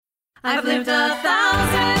I've lived 1,000 lives.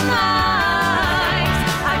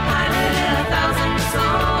 I've piloted 1,000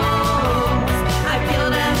 souls. I've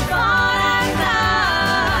killed and fought and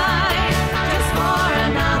died just for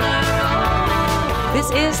another role. This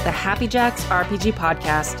is the Happy Jacks RPG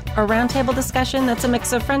podcast, a roundtable discussion that's a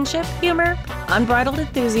mix of friendship, humor, unbridled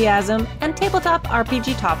enthusiasm, and tabletop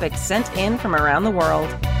RPG topics sent in from around the world.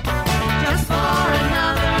 Just for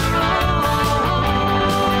another role.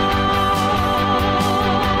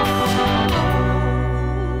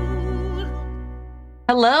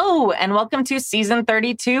 Hello, and welcome to Season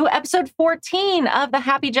 32, Episode 14 of the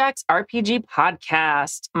Happy Jacks RPG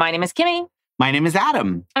podcast. My name is Kimmy. My name is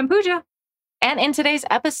Adam. I'm Pooja. And in today's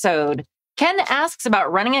episode, Ken asks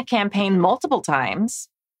about running a campaign multiple times.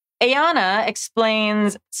 Ayana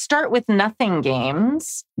explains start with nothing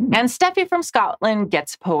games. And Steffi from Scotland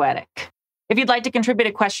gets poetic. If you'd like to contribute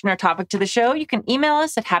a question or topic to the show, you can email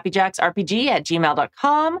us at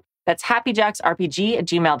happyjacksrpg@gmail.com. That's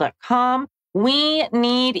happyjacksrpg@gmail.com. We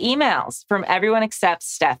need emails from everyone except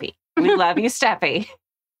Steffi. We love you, Steffi.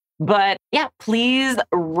 But yeah, please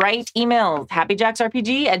write emails,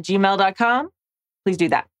 happyjacksrpg@gmail.com. Please do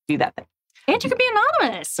that. Do that thing. And you can be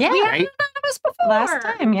anonymous. Yeah, we had right? an anonymous before. Last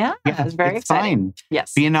time, yeah. It was very it's exciting. Fine.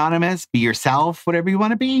 Yes. Be anonymous, be yourself, whatever you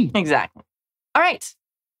want to be. Exactly. All right.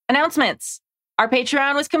 Announcements. Our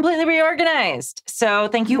Patreon was completely reorganized. So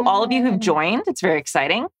thank you all of you who've joined. It's very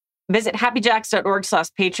exciting. Visit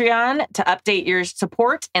happyjacks.org/Patreon to update your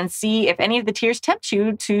support and see if any of the tiers tempt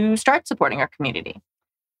you to start supporting our community.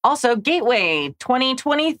 Also, Gateway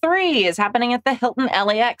 2023 is happening at the Hilton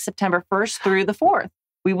LAX September 1st through the 4th.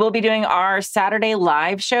 We will be doing our Saturday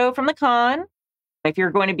live show from the con. If you're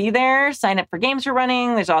going to be there, sign up for games we're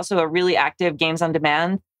running. There's also a really active Games on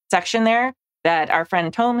Demand section there that our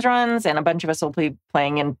friend Tomes runs, and a bunch of us will be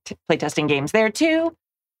playing and playtesting games there too.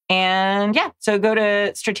 And yeah, so go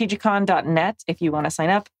to strategicon.net if you want to sign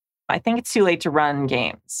up. I think it's too late to run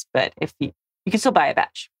games, but if you can still buy a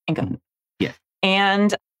batch and go. Yeah.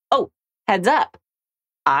 And heads up,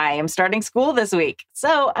 I am starting school this week,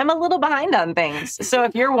 so I'm a little behind on things. So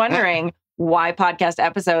if you're wondering why podcast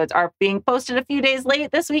episodes are being posted a few days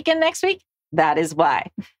late this week and next week, that is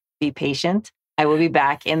why. Be patient. I will be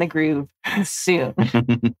back in the groove soon.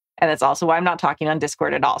 And that's also why I'm not talking on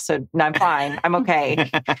Discord at all. So I'm fine. I'm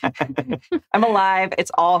okay. I'm alive.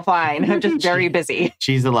 It's all fine. I'm just very busy.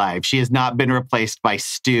 She's alive. She has not been replaced by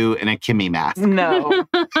Stu in a Kimmy mask. No.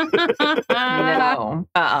 No.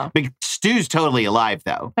 But Stu's totally alive,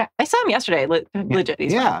 though. I saw him yesterday. Legit.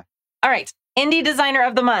 He's Yeah. fine. All right. Indie Designer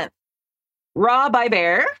of the Month. Raw by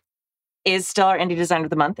Bear is still our Indie Designer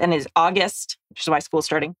of the Month and is August, which is why school's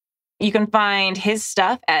starting. You can find his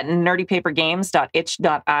stuff at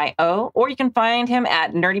nerdypapergames.itch.io, or you can find him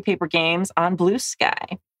at Nerdy Paper Games on Blue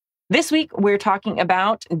Sky. This week, we're talking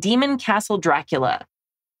about Demon Castle Dracula.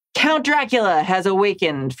 Count Dracula has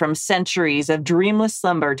awakened from centuries of dreamless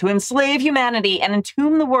slumber to enslave humanity and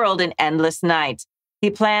entomb the world in endless night. He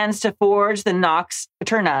plans to forge the Nox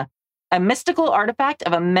Eterna, a mystical artifact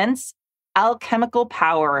of immense alchemical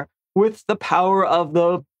power with the power of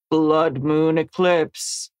the blood moon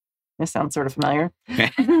eclipse. This sounds sort of familiar.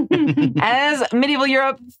 As medieval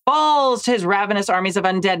Europe falls to his ravenous armies of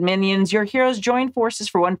undead minions, your heroes join forces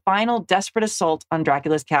for one final desperate assault on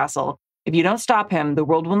Dracula's castle. If you don't stop him, the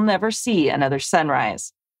world will never see another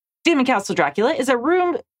sunrise. Demon Castle Dracula is a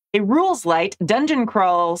rules-light dungeon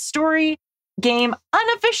crawl story game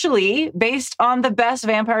unofficially based on the best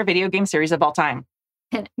vampire video game series of all time.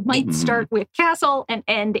 And it might start with castle and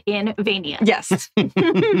end in Vania. Yes,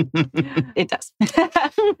 it does.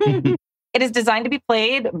 It is designed to be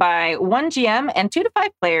played by one GM and 2 to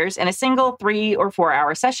 5 players in a single 3 or 4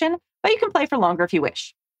 hour session, but you can play for longer if you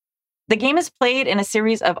wish. The game is played in a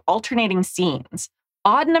series of alternating scenes.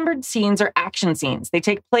 Odd-numbered scenes are action scenes. They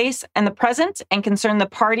take place in the present and concern the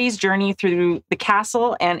party's journey through the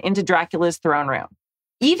castle and into Dracula's throne room.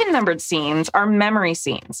 Even-numbered scenes are memory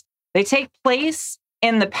scenes. They take place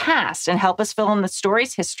in the past and help us fill in the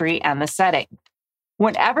story's history and the setting.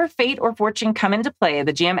 Whenever fate or fortune come into play,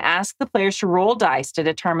 the GM asks the players to roll dice to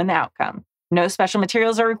determine the outcome. No special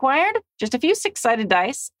materials are required, just a few 6-sided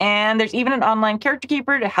dice, and there's even an online character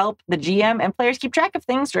keeper to help the GM and players keep track of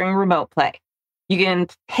things during remote play. You can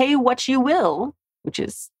pay what you will, which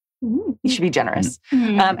is, you should be generous,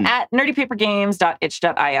 at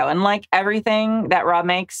nerdypapergames.itch.io. And like everything that Rob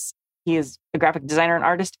makes, he is a graphic designer and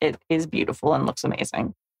artist. It is beautiful and looks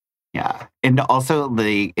amazing. Yeah. And also,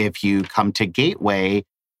 if you come to Gateway,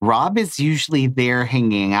 Rob is usually there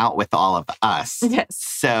hanging out with all of us. Yes.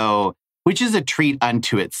 So, which is a treat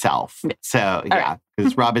unto itself. Yes. So, yeah,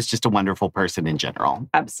 because Rob is just a wonderful person in general.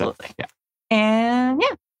 Absolutely. So, yeah. And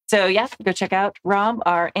yeah. So yeah, go check out Rob,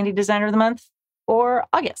 our Indie Designer of the Month for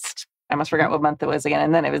August. I almost forgot what month it was again.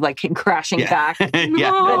 And then it was like came crashing back.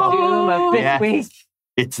 Yeah. The doom of this week.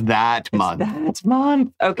 It's that month. That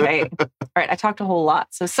month. Okay. All right. I talked a whole lot.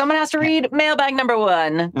 So someone has to read mailbag number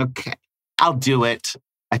 1. Okay. I'll do it.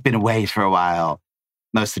 I've been away for a while,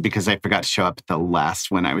 mostly because I forgot to show up at the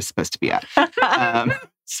last one I was supposed to be at. I'm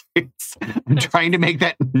trying to make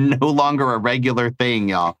that no longer a regular thing,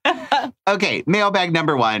 y'all. Okay. Mailbag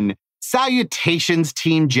number 1. Salutations,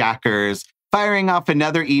 Team Jackers. Firing off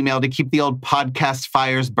another email to keep the old podcast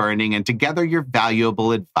fires burning and to gather your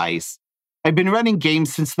valuable advice. I've been running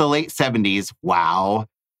games since the late 70s. Wow.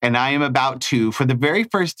 And I am about to, for the very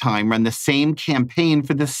first time, run the same campaign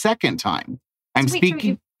for the second time. I'm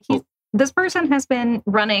speaking. This person has been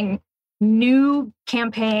running new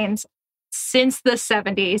campaigns since the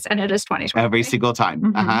 70s, and it is 2020. Every single time.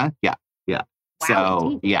 Mm-hmm. Yeah. Wow, So,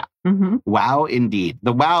 indeed. yeah. Mm-hmm. Wow, indeed.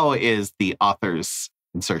 The wow is the author's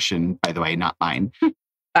insertion, by the way, not mine.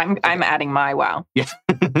 I'm adding my wow. Yeah.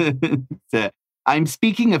 So, I'm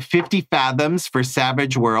speaking of 50 Fathoms for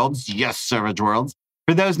Savage Worlds. Yes, Savage Worlds.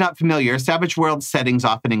 For those not familiar, Savage Worlds settings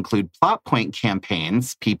often include plot point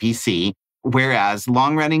campaigns, PPC, whereas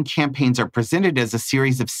long-running campaigns are presented as a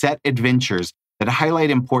series of set adventures that highlight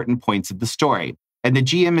important points of the story, and the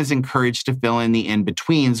GM is encouraged to fill in the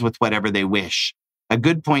in-betweens with whatever they wish. A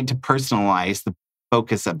good point to personalize the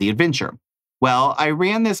focus of the adventure. Well, I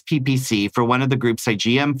ran this PPC for one of the groups I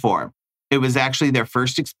GM for. It was actually their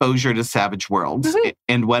first exposure to Savage Worlds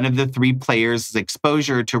and one of the 3 players'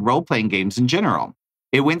 exposure to role-playing games in general.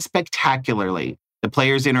 It went spectacularly. The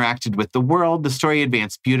players interacted with the world, the story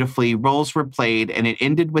advanced beautifully, roles were played, and it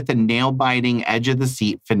ended with a nail-biting,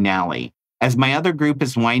 edge-of-the-seat finale. As my other group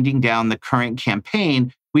is winding down the current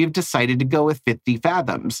campaign, we have decided to go with 50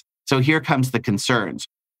 Fathoms. So here comes the concerns.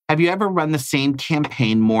 Have you ever run the same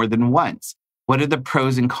campaign more than once? What are the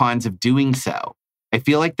pros and cons of doing so? I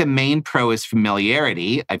feel like the main pro is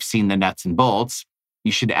familiarity. I've seen the nuts and bolts.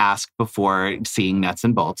 You should ask before seeing nuts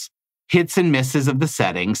and bolts. Hits and misses of the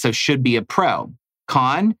setting, so should be a pro.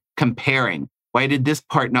 Con, comparing. Why did this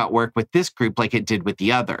part not work with this group like it did with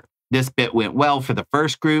the other? This bit went well for the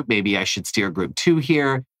first group. Maybe I should steer group 2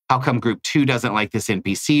 here. How come group 2 doesn't like this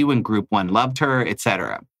NPC when group 1 loved her,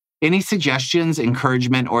 etc.? Any suggestions,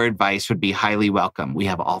 encouragement, or advice would be highly welcome. We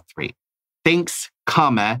have all 3. Thanks,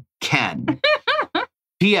 Ken.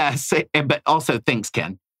 P.S. But also thanks,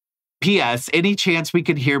 Ken. P.S. Any chance we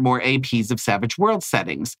could hear more APs of Savage World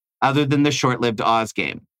settings other than the short-lived Oz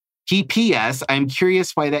game? P.S. I'm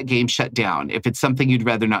curious why that game shut down. If it's something you'd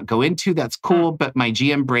rather not go into, that's cool, but my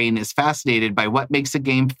GM brain is fascinated by what makes a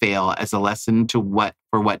game fail as a lesson to what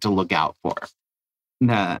to look out for.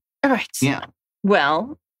 Nah. All right. Yeah.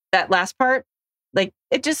 Well, that last part, like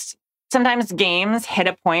it just sometimes games hit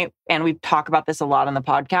a point, and we talk about this a lot on the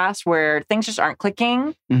podcast, where things just aren't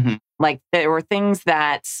clicking. Mm-hmm. Like there were things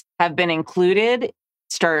that have been included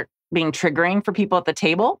start being triggering for people at the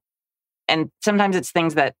table. And sometimes it's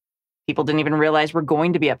things that people didn't even realize were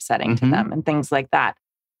going to be upsetting to them and things like that.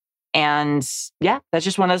 And yeah, that's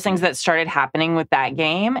just one of those things that started happening with that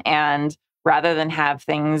game. And rather than have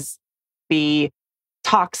things be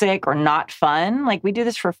toxic or not fun, like we do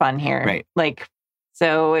this for fun here. Right. Like,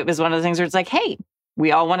 so it was one of those things where it's like, hey,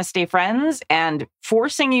 we all want to stay friends, and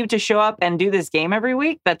forcing you to show up and do this game every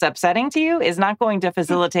week that's upsetting to you is not going to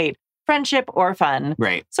facilitate friendship or fun.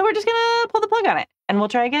 Right. So we're just going to pull the plug on it, and we'll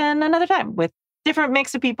try again another time with different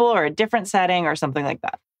mix of people or a different setting or something like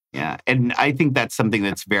that. Yeah. And I think that's something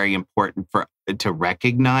that's very important to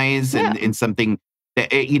recognize and something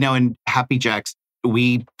that, in Happy Jacks,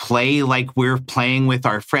 we play like we're playing with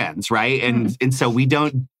our friends, right? And so we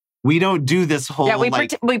don't do this whole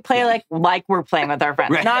we play like we're playing with our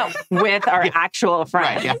friends, right. not with our actual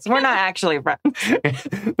friends. Right, yeah. We're not actually friends.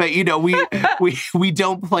 But we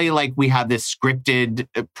don't play like we have this scripted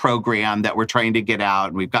program that we're trying to get out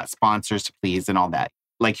and we've got sponsors to please and all that.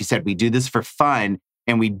 Like you said, we do this for fun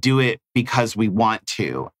and we do it because we want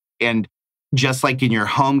to. And just like in your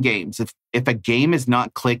home games, if a game is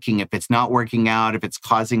not clicking, if it's not working out, if it's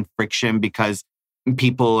causing friction because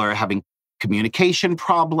people are having communication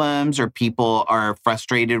problems or people are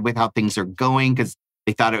frustrated with how things are going because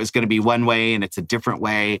they thought it was going to be one way and it's a different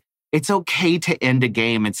way, it's okay to end a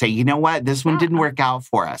game and say, you know what, this one didn't work out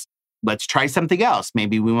for us. Let's try something else.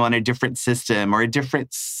 Maybe we want a different system or a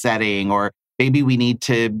different setting, or maybe we need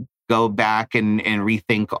to go back and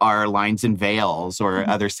rethink our lines and veils or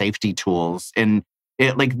other safety tools. And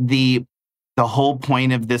it like the whole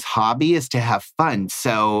point of this hobby is to have fun.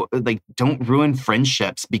 So like, don't ruin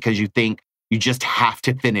friendships because you think You just have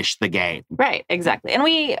to finish the game. Right, exactly. And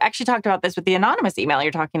we actually talked about this with the anonymous email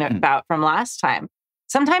you're talking about from last time.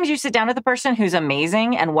 Sometimes you sit down with a person who's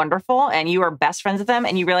amazing and wonderful, and you are best friends with them,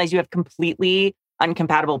 and you realize you have completely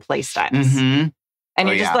uncompatible play styles. Mm-hmm. And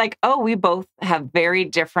you're just like, oh, we both have very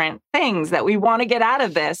different things that we want to get out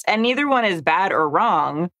of this. And neither one is bad or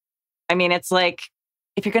wrong. I mean, it's like,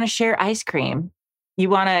 if you're going to share ice cream, you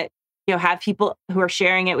want to have people who are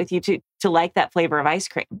sharing it with you to like that flavor of ice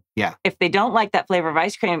cream. Yeah. If they don't like that flavor of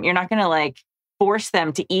ice cream, you're not going to like force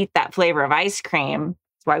them to eat that flavor of ice cream.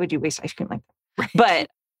 So why would you waste ice cream like that? Right. But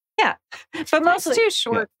yeah, but mostly it's too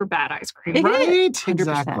short for bad ice cream. It Right, is, 100%.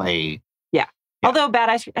 exactly. Yeah. Yeah. Although bad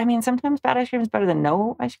ice cream, I mean, sometimes bad ice cream is better than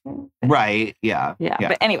no ice cream. Right, yeah.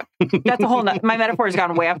 But anyway, that's a whole my metaphor has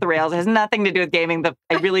gone way off the rails. It has nothing to do with gaming.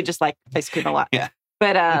 I really just like ice cream a lot. Yeah.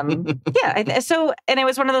 But so, and it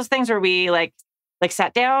was one of those things where we like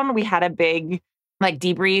sat down, we had a big like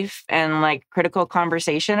debrief and like critical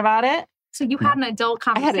conversation about it. So you had an adult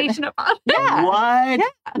conversation about it? Yeah. What? Yeah.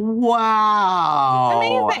 Wow.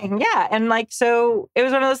 Amazing. Yeah. And like, so it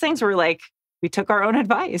was one of those things where like, we took our own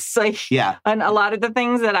advice, like on a lot of the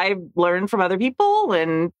things that I learned from other people.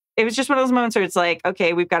 And it was just one of those moments where it's like,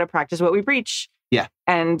 okay, we've got to practice what we preach. Yeah.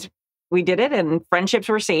 And we did it, and friendships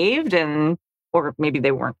were saved, or maybe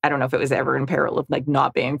they weren't. I don't know if it was ever in peril of like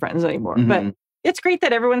not being friends anymore. Mm-hmm. But it's great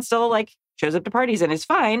that everyone still like shows up to parties and is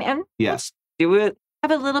fine. And let's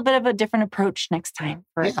have a little bit of a different approach next time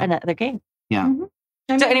for another game. Yeah.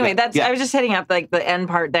 Mm-hmm. So anyway, I was just hitting up like the end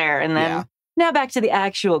part there, and then now back to the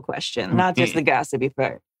actual question, not just the gossipy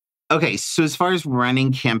part. Okay, so as far as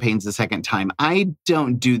running campaigns the second time, I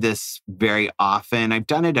don't do this very often. I've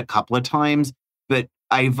done it a couple of times, but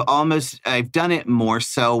I've done it more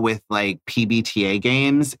so with like PBTA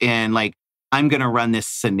games, and like I'm going to run this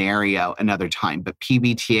scenario another time. But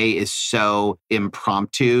PBTA is so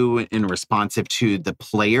impromptu and responsive to the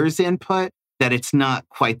player's input that it's not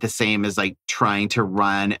quite the same as like trying to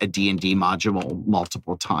run a D&D module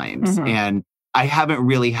multiple times. Mm-hmm. And I haven't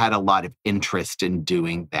really had a lot of interest in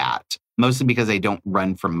doing that, mostly because I don't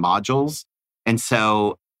run from modules. And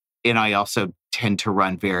I also tend to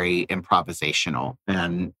run very improvisational.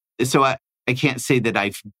 And so I can't say that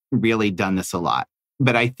I've really done this a lot.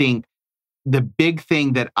 But I think the big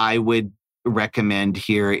thing that I would recommend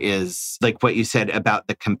here is like what you said about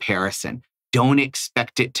the comparison. Don't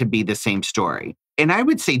expect it to be the same story. And I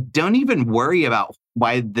would say, don't even worry about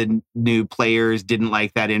why the new players didn't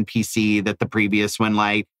like that NPC that the previous one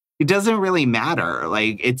liked. It doesn't really matter.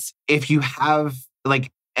 Like if you have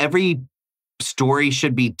like every story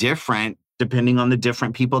should be different depending on the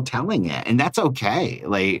different people telling it. And that's okay.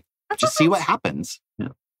 Like just see what happens. Yeah.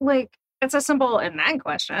 Like it's as simple in that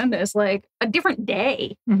question is like a different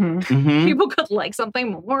day. Mm-hmm. Mm-hmm. People could like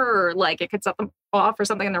something more, or like it could set them off or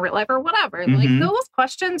something in their real life or whatever. Mm-hmm. Like those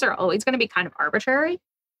questions are always going to be kind of arbitrary,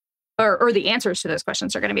 or the answers to those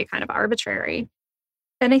questions are going to be kind of arbitrary.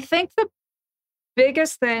 And I think the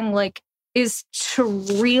biggest thing like is to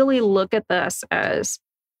really look at this as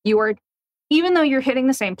even though you're hitting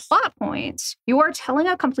the same plot points, you are telling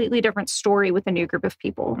a completely different story with a new group of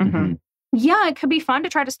people. Mm-hmm. Yeah, it could be fun to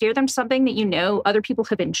try to steer them to something that other people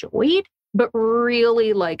have enjoyed, but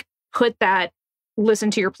really like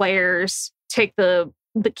listen to your players, take the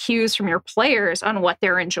cues from your players on what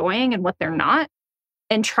they're enjoying and what they're not,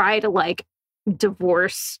 and try to like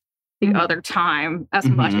divorce the other time as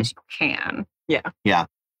much as you can. Yeah. Yeah.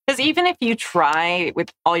 Because even if you try with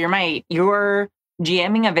all your might, your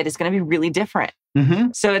GMing of it is going to be really different. Mm-hmm.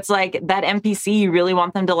 So it's like that NPC you really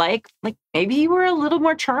want them to like maybe you were a little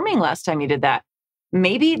more charming last time you did that.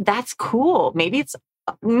 Maybe that's cool. Maybe it's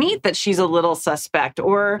neat that she's a little suspect,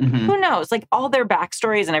 or who knows? Like all their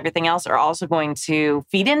backstories and everything else are also going to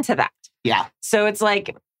feed into that. Yeah. So it's like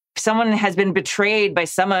if someone has been betrayed by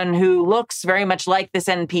someone who looks very much like this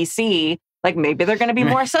NPC, like maybe they're going to be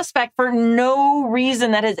more suspect for no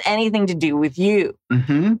reason that has anything to do with you.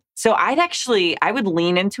 Mm-hmm. So I would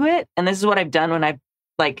lean into it. And this is what I've done when I've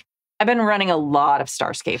been running a lot of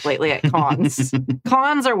Starscape lately at cons.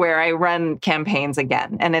 Cons are where I run campaigns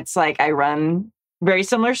again. And it's like I run very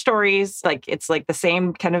similar stories. Like it's like the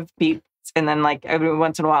same kind of beats. And then like every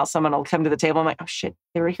once in a while, someone will come to the table. I'm like, oh shit,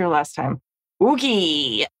 they were here last time.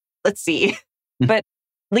 Oogie. Let's see. But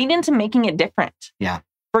lean into making it different. Yeah.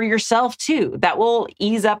 For yourself too. That will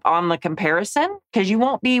ease up on the comparison because you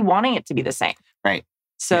won't be wanting it to be the same. Right.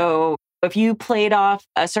 So if you played off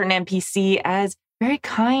a certain NPC as very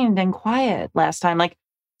kind and quiet last time, like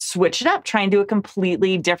switch it up, try and do a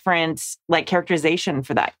completely different like characterization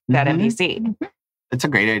for that NPC. It's a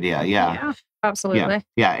great idea. Yeah. Absolutely.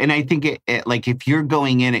 Yeah. And I think it like if you're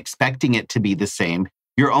going in expecting it to be the same,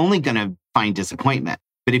 you're only going to find disappointment.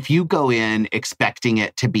 But if you go in expecting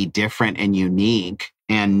it to be different and unique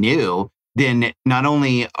and new, then not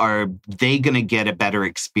only are they going to get a better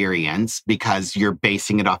experience because you're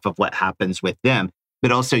basing it off of what happens with them,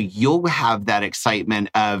 but also you'll have that excitement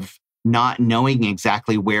of not knowing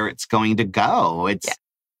exactly where it's going to go.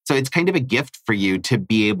 So it's kind of a gift for you to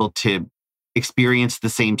be able to experience the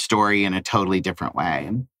same story in a totally different way.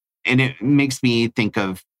 And it makes me think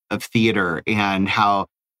of theater and how,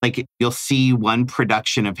 like, you'll see one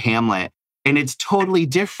production of Hamlet and it's totally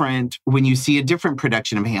different when you see a different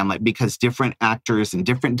production of Hamlet because different actors and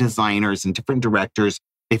different designers and different directors,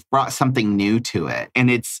 they've brought something new to it. And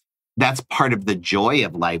that's part of the joy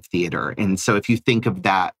of live theater. And so if you think of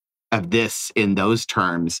this in those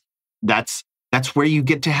terms, that's where you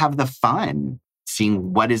get to have the fun,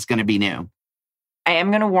 seeing what is going to be new. I am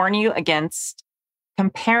going to warn you against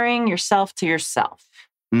comparing yourself to yourself.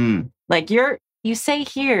 Like you say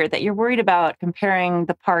here that you're worried about comparing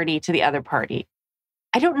the party to the other party.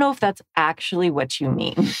 I don't know if that's actually what you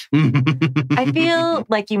mean. I feel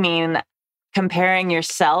like you mean comparing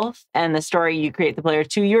yourself and the story you create the player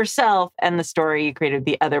to yourself and the story you created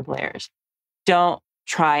the other players. Don't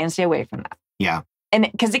try and stay away from that. Yeah. And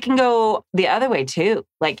because it can go the other way too.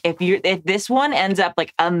 Like if this one ends up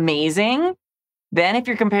like amazing, then if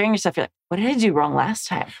you're comparing yourself, you're like, what did I do wrong last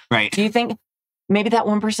time? Right. Do you think maybe that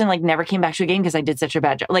one person like never came back to a game because I did such a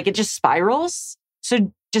bad job? Like it just spirals.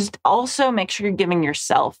 So just also make sure you're giving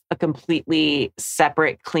yourself a completely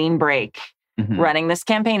separate, clean break running this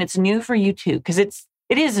campaign. It's new for you too, because it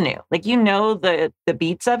is new. Like, you know, the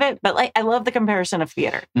beats of it, but like, I love the comparison of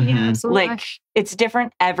theater. Yeah, absolutely. Like, it's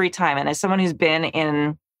different every time. And as someone who's been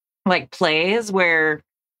in like plays where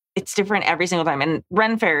it's different every single time. And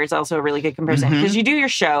Ren Fair is also a really good comparison because you do your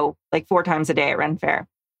show like 4 times a day at Ren Fair,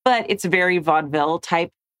 but it's very vaudeville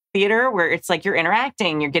type theater where it's like you're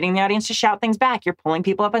interacting, you're getting the audience to shout things back, you're pulling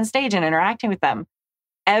people up on stage and interacting with them.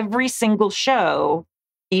 Every single show,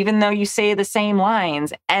 even though you say the same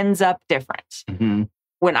lines, ends up different.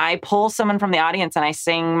 When I pull someone from the audience and I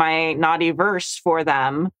sing my naughty verse for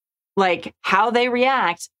them, like how they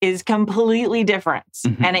react is completely different.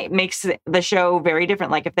 And it makes the show very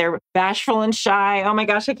different. Like if they're bashful and shy, oh my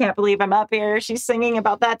gosh, I can't believe I'm up here, she's singing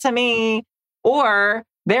about that to me. Or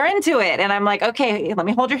they're into it. And I'm like, okay, let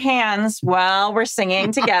me hold your hands while we're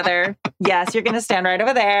singing together. Yes, you're going to stand right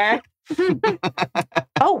over there.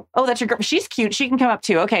 oh, that's your girl. She's cute. She can come up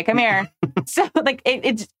too. Okay, come here. So like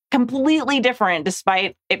it's completely different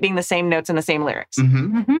despite it being the same notes and the same lyrics.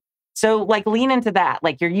 So like lean into that.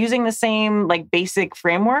 Like you're using the same like basic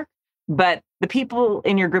framework, but the people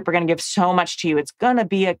in your group are going to give so much to you. It's going to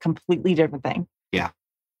be a completely different thing. Yeah.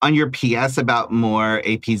 On your PS about more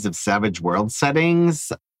APs of Savage World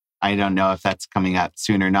settings, I don't know if that's coming up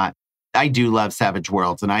soon or not. I do love Savage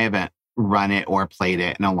Worlds and I haven't run it or played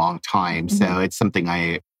it in a long time. So it's something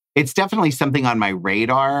it's definitely something on my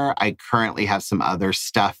radar. I currently have some other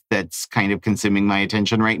stuff that's kind of consuming my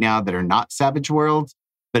attention right now that are not Savage Worlds,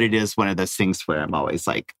 but it is one of those things where I'm always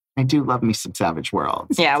like, I do love me some Savage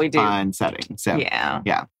Worlds. Yeah, we do. Fun setting. So yeah.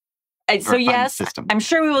 So yes, system. I'm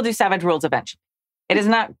sure we will do Savage Worlds eventually. It is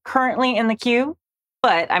not currently in the queue,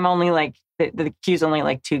 but I'm only like, the queue's only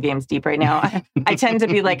like 2 games deep right now. I tend to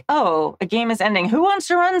be like, oh, a game is ending. Who wants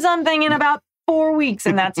to run something in about 4 weeks?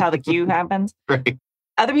 And that's how the queue happens. Right.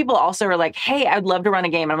 Other people also are like, hey, I'd love to run a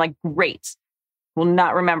game. And I'm like, great. Will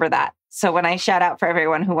not remember that. So when I shout out for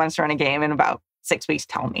everyone who wants to run a game in about 6 weeks,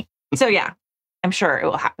 tell me. So yeah, I'm sure it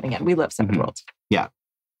will happen again. We love Savage Worlds. Yeah.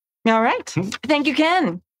 All right. Thank you,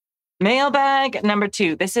 Ken. Mailbag number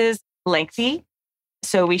 2. This is lengthy,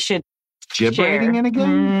 so we should Gibbering in a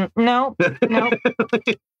game? No.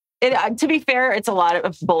 To be fair, it's a lot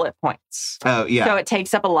of bullet points. Oh, yeah. So it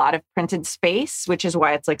takes up a lot of printed space, which is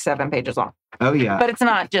why it's like 7 pages long. Oh, yeah. But it's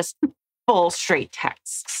not just full straight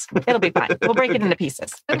texts. It'll be fine. We'll break it into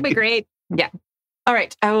pieces. That'll be great. Yeah. All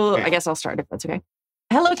right. I guess I'll start if that's okay.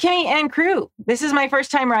 Hello, Kimmy and crew. This is my first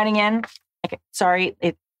time writing in. Okay, sorry.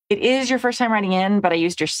 It is your first time writing in, but I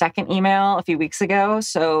used your second email a few weeks ago.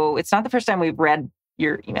 So it's not the first time we've read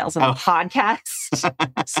your emails in the podcast.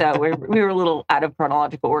 So we were a little out of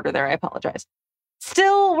chronological order there. I apologize.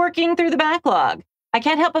 Still working through the backlog. I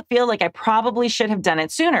can't help but feel like I probably should have done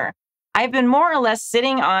it sooner. I've been more or less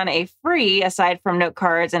sitting on a free, aside from note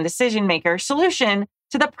cards and decision maker, solution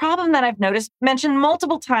to the problem that I've noticed mentioned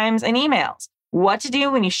multiple times in emails. What to do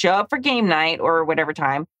when you show up for game night or whatever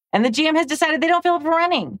time, and the GM has decided they don't feel up for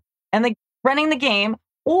running the game,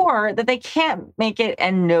 or that they can't make it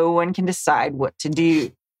and no one can decide what to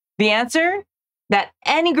do. The answer that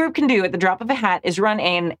any group can do at the drop of a hat is run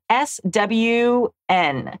an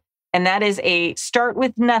SWN, and that is a start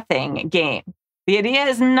with nothing game. The idea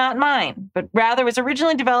is not mine, but rather was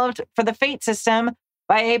originally developed for the Fate system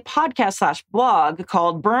by a podcast/blog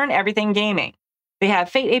called Burn Everything Gaming. They have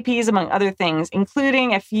Fate APs, among other things,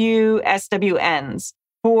 including a few SWNs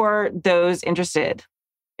for those interested.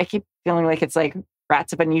 I keep feeling like it's like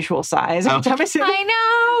rats of unusual size. Oh. I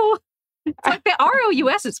know. It's like the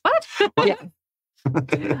ROUS is what?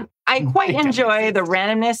 Yeah. I quite enjoy the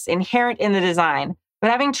randomness inherent in the design,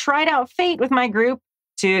 but having tried out Fate with my group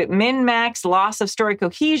to min-max loss of story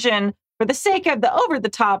cohesion for the sake of the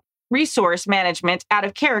over-the-top resource management out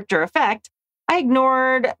of character effect, I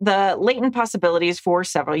ignored the latent possibilities for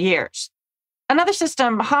several years. Another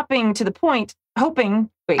system hopping to the point,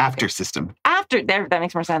 After system. that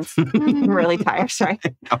makes more sense. I'm really tired, sorry.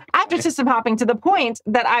 After system hopping to the point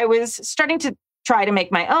that I was starting to try to make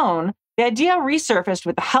my own, the idea resurfaced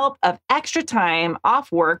with the help of extra time off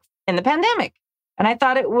work in the pandemic. And I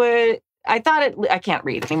can't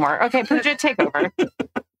read anymore. Okay, Pooja, take over.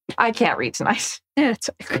 I can't read tonight. It's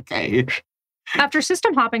Okay. After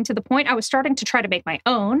system hopping to the point I was starting to try to make my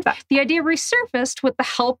own, the idea resurfaced with the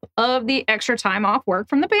help of the extra time off work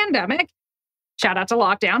from the pandemic. Shout out to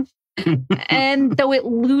lockdown. And though it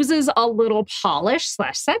loses a little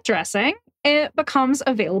polish/set dressing, it becomes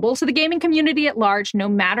available to the gaming community at large, no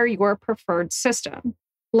matter your preferred system.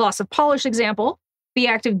 Loss of polish example, the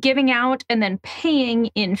act of giving out and then paying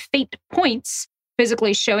in Fate points,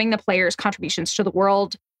 physically showing the player's contributions to the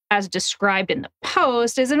world as described in the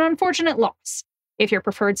post, is an unfortunate loss. If your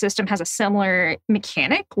preferred system has a similar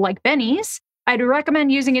mechanic, like Benny's, I'd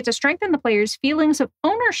recommend using it to strengthen the player's feelings of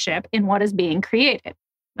ownership in what is being created.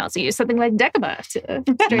 And also use something like Decima to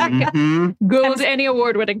Mhm. gold Annie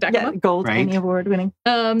Award-winning Yeah, Decima. gold Right. Annie Award winning.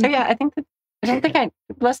 So yeah,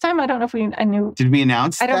 last time, I don't know if I knew. Did we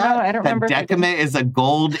announce I don't that? know. I don't remember if we That Decima is a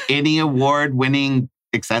gold Annie Award winning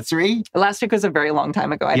accessory? Last week was a very long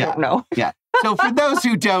time ago. I Yeah. don't know. So for those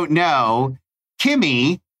who don't know,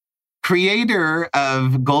 Kimmy, creator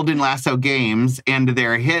of Golden Lasso Games and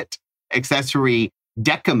their hit accessory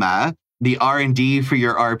Decima, the R&D for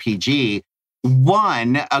your RPG,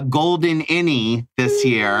 won a Golden Innie this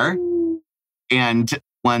year and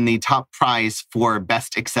won the top prize for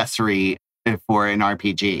best accessory for an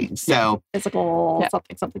RPG. So Physical Yeah.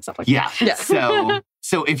 something. yeah. Yeah.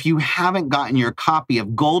 So if you haven't gotten your copy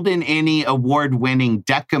of Golden Innie award-winning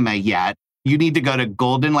Decima yet, you need to go to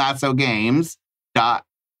goldenlassogames.com.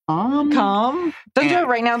 Don't do And- it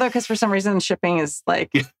right now though, because for some reason shipping is like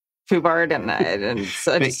Yeah. FUBARD and it's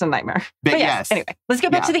just a nightmare. but But yes. Anyway, let's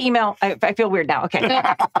get back Yeah. to the email. I feel weird now. Okay.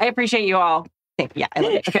 I appreciate you all. I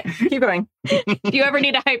love it. Okay, keep going. If you ever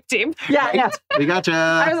need a hype team, Yeah, yeah. We gotcha.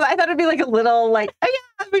 I thought it'd be like a little like, oh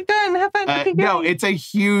yeah, we're done. Have fun. Okay, No, great. it's a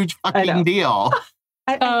huge know. fucking deal.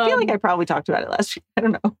 I feel like I probably talked about it last week. I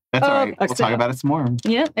don't know. That's all right. okay. We'll talk about it some more.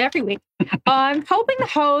 yeah, every week. I'm hoping the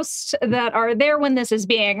hosts that are there when this is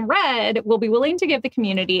being read will be willing to give the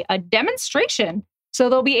community a demonstration so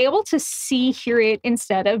they'll be able to hear it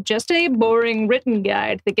instead of just a boring written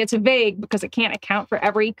guide that gets vague because it can't account for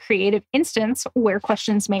every creative instance where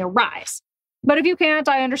questions may arise. But if you can't,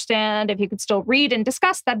 I understand. If you could still read and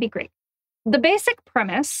discuss, that'd be great. The basic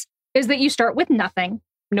premise is that you start with nothing,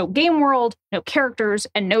 no game world, no characters,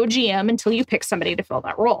 and no GM until you pick somebody to fill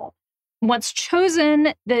that role. Once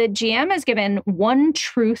chosen, the GM is given one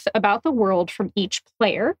truth about the world from each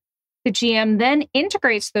player. The GM then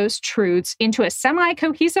integrates those truths into a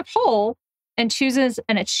semi-cohesive whole and chooses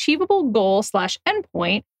an achievable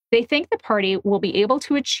goal/endpoint they think the party will be able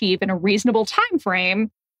to achieve in a reasonable time frame,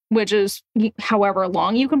 which is however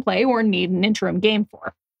long you can play or need an interim game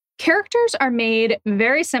for. Characters are made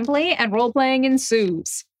very simply and role-playing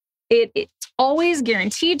ensues. It's always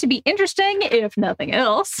guaranteed to be interesting, if nothing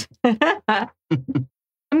else.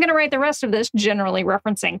 I'm going to write the rest of this generally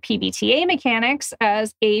referencing PBTA mechanics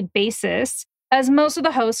as a basis, as most of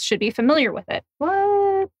the hosts should be familiar with it.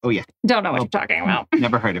 What? Oh, yeah. Don't know what Oh. you're talking about.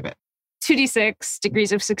 Never heard of it. 2d6,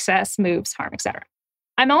 degrees of success, moves, harm, etc.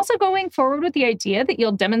 I'm also going forward with the idea that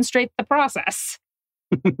you'll demonstrate the process.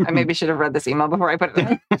 I maybe should have read this email before I put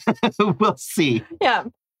it in. We'll see. Yeah,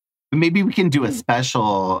 Maybe we can do a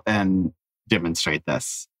special and demonstrate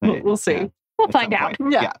this. we'll see. Yeah, We'll at find some out.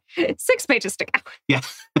 point. Yeah. 6 pages to go. Yeah.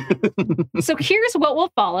 So here's what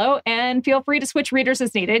will follow, and feel free to switch readers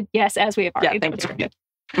as needed. Yes, as we have already Yeah, thank you.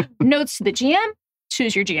 demonstrated. Notes to the GM,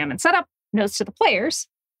 choose your GM and setup. Notes to the players,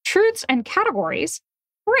 truths and categories,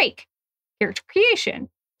 break, character creation,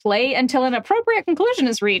 play until an appropriate conclusion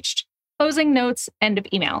is reached, closing notes, end of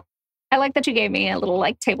email. I like that you gave me a little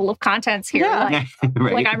like table of contents here, Yeah.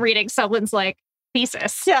 Right. like I'm reading someone's like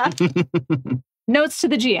thesis. Yeah. Notes to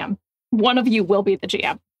the GM. One of you will be the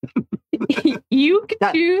GM. You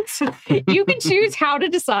can choose how to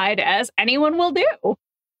decide, as anyone will do.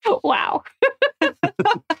 Wow.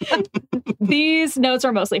 These notes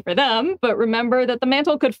are mostly for them, but remember that the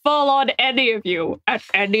mantle could fall on any of you at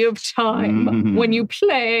any of time when you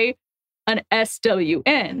play an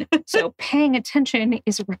SWN. So paying attention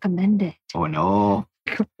is recommended. Oh, no.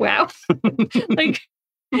 Wow. Like,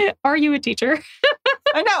 are you a teacher?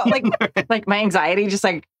 I know. Like my anxiety just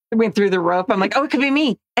like went through the roof. I'm like, oh, it could be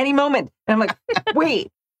me any moment. And I'm like, wait,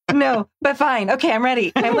 no, but fine. Okay, I'm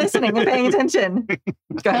ready. I'm listening and paying attention.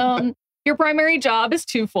 Go ahead. Your primary job is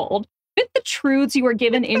twofold. Fit the truths you are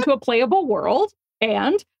given into a playable world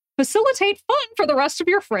and facilitate fun for the rest of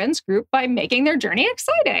your friends group by making their journey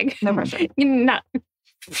exciting. No pressure. Not.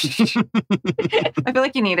 I feel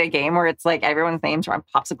like you need a game where it's like everyone's names are on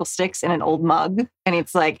popsicle sticks in an old mug. And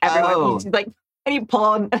it's like everyone like, and you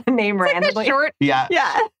pull a name randomly. Short. Yeah.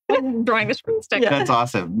 Yeah. Drawing the screen stick. Yeah. That's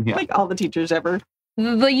awesome. Yeah. Like all the teachers ever.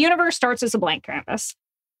 The universe starts as a blank canvas.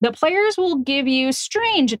 The players will give you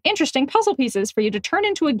strange and interesting puzzle pieces for you to turn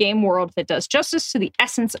into a game world that does justice to the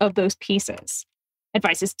essence of those pieces.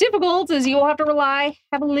 Advice is difficult as you will have to rely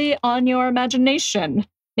heavily on your imagination.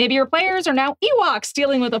 Maybe your players are now Ewoks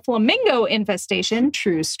dealing with a flamingo infestation.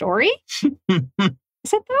 True story. Is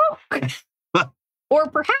it though? Or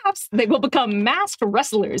perhaps they will become masked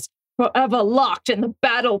wrestlers forever locked in the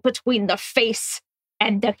battle between the face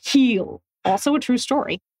and the heel. Also a true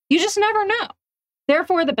story. You just never know.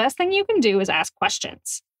 Therefore, the best thing you can do is ask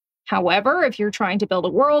questions. However, if you're trying to build a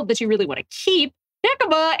world that you really want to keep,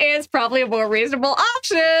 Nekama is probably a more reasonable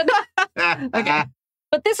option. Okay.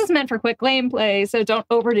 But this is meant for quick gameplay, so don't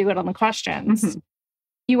overdo it on the questions.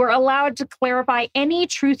 You are allowed to clarify any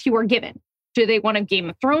truth you are given. Do they want a Game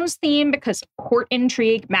of Thrones theme because of court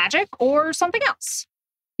intrigue, magic, or something else?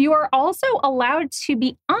 You are also allowed to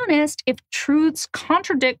be honest if truths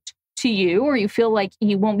contradict to you or you feel like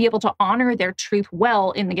you won't be able to honor their truth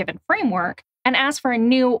well in the given framework, and ask for a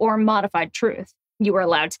new or modified truth. You are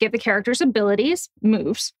allowed to give the characters abilities,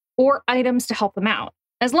 moves, or items to help them out.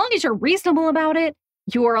 As long as you're reasonable about it,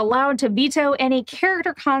 you are allowed to veto any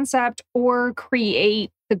character concept or create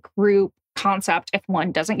the group concept if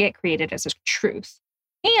one doesn't get created as a truth.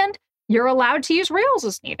 And you're allowed to use rails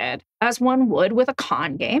as needed, as one would with a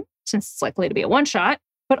con game, since it's likely to be a one-shot,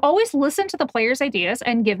 but always listen to the players' ideas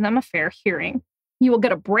and give them a fair hearing. You will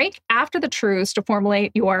get a break after the truths to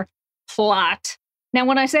formulate your plot. Now,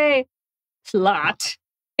 when I say plot,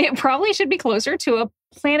 it probably should be closer to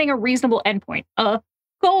planning a reasonable endpoint, a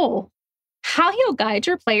goal. How you'll guide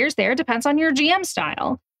your players there depends on your GM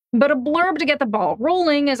style, but a blurb to get the ball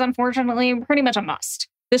rolling is unfortunately pretty much a must.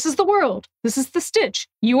 This is the world. This is the Stitch.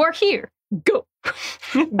 You are here. Go.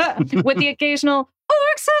 With the occasional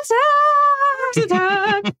orcs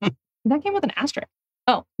attack. That came with an asterisk.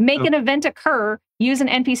 Oh, make an event occur, use an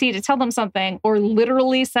NPC to tell them something, or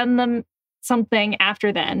literally send them something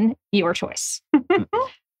after then, your choice.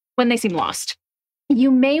 When they seem lost. You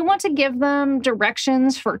may want to give them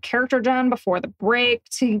directions for character gen before the break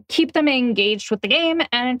to keep them engaged with the game,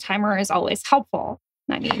 and a timer is always helpful.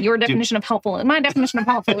 I mean, your definition of helpful and my definition of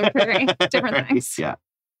helpful are very different things. Yeah.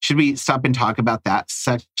 Should we stop and talk about that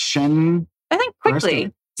section? I think quickly.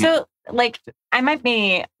 First? So, like, I might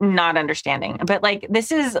be not understanding, but like,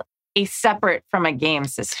 this is a separate from a game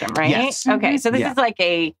system, right? Yes. Okay. So this is like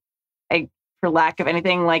a, for lack of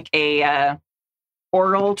anything, like a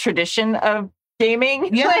oral tradition of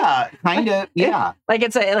gaming. Yeah, kind of. Yeah. Like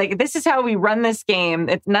it's like, this is how we run this game.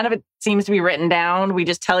 It's none of it seems to be written down. We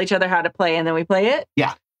just tell each other how to play and then we play it.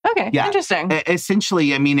 Yeah. Okay. Yeah. Interesting.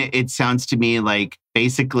 Essentially, I mean, it sounds to me like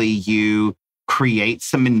basically you create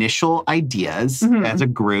some initial ideas as a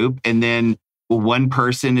group, and then one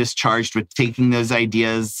person is charged with taking those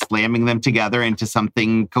ideas, slamming them together into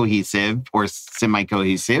something cohesive or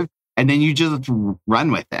semi-cohesive, and then you just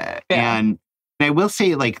run with it. Yeah. And I will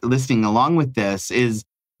say, like, listening along with this is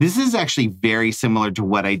actually very similar to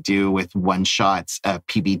what I do with one-shots of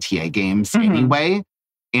PBTA games anyway.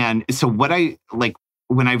 And so what I like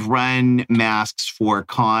when I've run masks for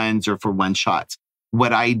cons or for one-shots,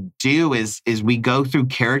 what I do is we go through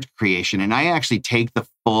character creation, and I actually take the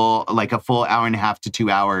full, like a full hour and a half to 2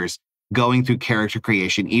 hours going through character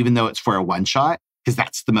creation, even though it's for a one-shot, because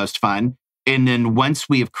that's the most fun. And then once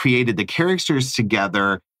we have created the characters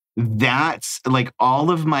together, that's like all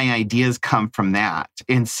of my ideas come from that.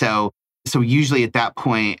 And so usually at that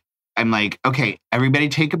point, I'm like, okay, everybody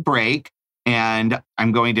take a break, and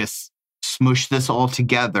I'm going to smush this all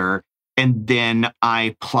together. And then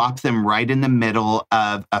I plop them right in the middle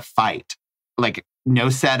of a fight. Like no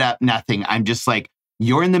setup, nothing. I'm just like,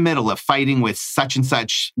 you're in the middle of fighting with such and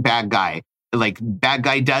such bad guy. like bad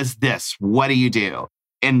guy does this. What do you do?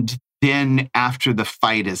 And then after the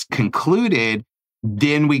fight is concluded,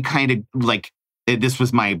 then we kind of like, this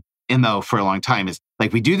was my MO for a long time, is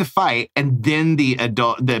like we do the fight and then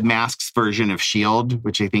the masks version of S.H.I.E.L.D.,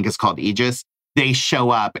 which I think is called Aegis, they show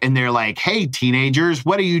up and they're like, hey, teenagers,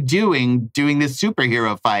 what are you doing this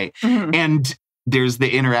superhero fight? Mhm. And there's the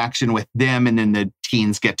interaction with them, and then the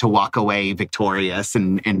teens get to walk away victorious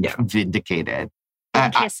and Yeah. vindicated.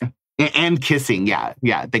 And kissing. And kissing, yeah.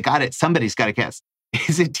 They got it. Somebody's got to kiss.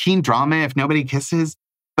 Is it teen drama if nobody kisses?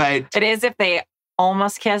 But It is if they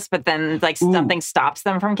almost kiss, but then like something stops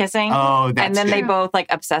them from kissing. oh, that's and then they good. both like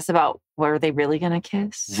obsess about, were they really going to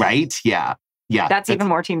kiss? Right? Yeah. That's even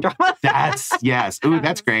more teen drama. That's yes. Ooh,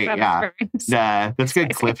 that's great. Yeah. That's good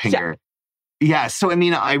cliffhanger. Yeah. So, I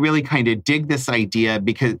mean, I really kind of dig this idea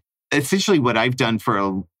because essentially what I've done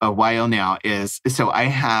for a while now is, so I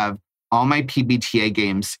have all my PBTA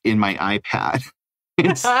games in my iPad.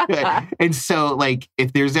 And so like,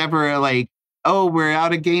 if there's ever like, oh, we're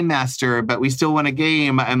out of Game Master, but we still want a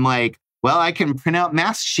game, I'm like, well, I can print out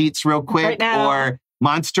mask sheets real quick, Right now. or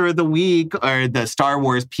Monster of the Week, or the Star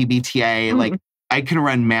Wars PBTA. Mhm. Like, I can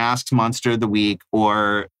run Masks, Monster of the Week,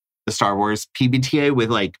 or the Star Wars PBTA with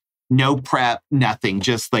like no prep, nothing.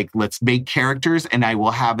 Just like, let's make characters and I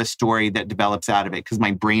will have a story that develops out of it because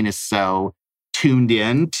my brain is so tuned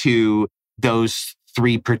in to those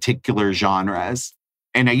three particular genres.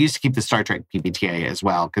 And I used to keep the Star Trek PBTA as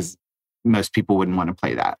well because most people wouldn't want to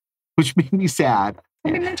play that, which made me sad.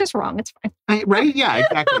 I mean, they're just wrong. It's fine. Right? Yeah,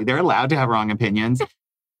 exactly. They're allowed to have wrong opinions.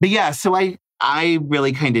 But yeah, so I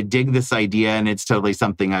really kind of dig this idea, and it's totally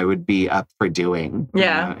something I would be up for doing.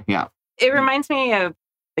 Yeah. Yeah. It reminds me of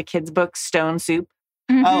the kids' book Stone Soup.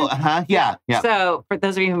 Oh, uh-huh. Yeah. Yeah. So for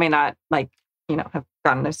those of you who may not have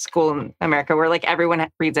gone to school in America where like everyone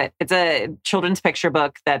reads it, it's a children's picture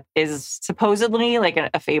book that is supposedly like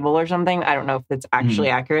a fable or something. I don't know if it's actually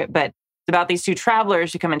accurate, but it's about these two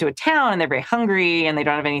travelers who come into a town and they're very hungry and they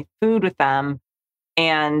don't have any food with them.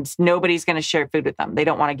 And nobody's going to share food with them. They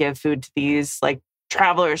don't want to give food to these like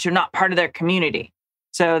travelers who are not part of their community.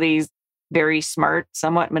 So these very smart,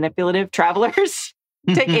 somewhat manipulative travelers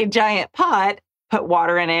take a giant pot, put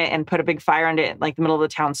water in it, and put a big fire under it, like the middle of the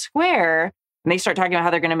town square. And they start talking about how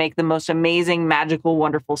they're going to make the most amazing, magical,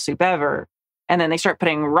 wonderful soup ever. And then they start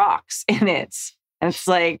putting rocks in it. And it's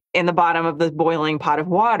like in the bottom of the boiling pot of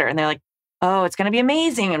water. And they're like, oh, it's going to be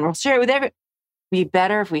amazing. And we'll share it with everyone. It'd be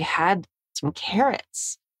better if we had some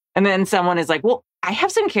carrots. And then someone is like, well, I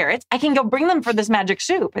have some carrots. I can go bring them for this magic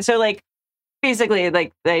soup. So like, basically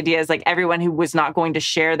like the idea is like everyone who was not going to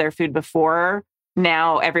share their food before,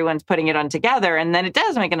 now everyone's putting it on together. And then it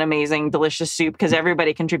does make an amazing, delicious soup because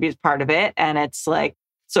everybody contributes part of it. And it's like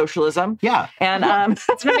socialism. Yeah. And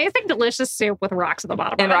It's an amazing, delicious soup with rocks at the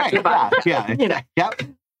bottom. And of it. rocks at the bottom. Yeah. You know. Yep.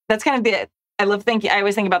 That's kind of the, I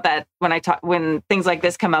always think about that when things like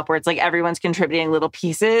this come up where it's like everyone's contributing little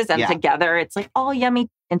pieces and Yeah. together it's like all yummy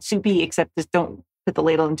and soupy, except just don't put the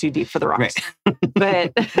ladle in too deep for the rocks. Right.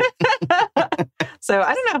 But so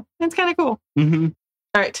I don't know. It's kind of cool. Mm-hmm.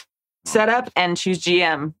 All right. Set up and choose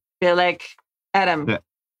GM. Feel like Adam. Yeah.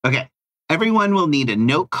 Okay. Everyone will need a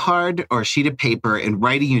note card or sheet of paper and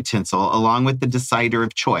writing utensil along with the decider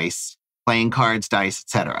of choice, playing cards, dice,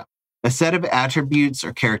 etc. A set of attributes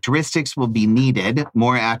or characteristics will be needed.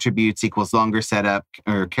 More attributes equals longer setup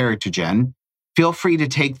or character gen. Feel free to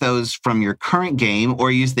take those from your current game or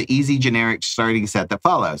use the easy generic starting set that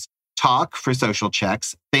follows. Talk for social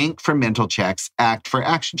checks, think for mental checks, act for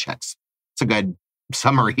action checks. It's a good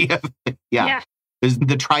summary of it. Yeah. There's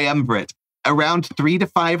the triumvirate. Around 3 to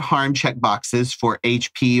 5 harm check boxes for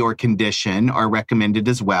HP or condition are recommended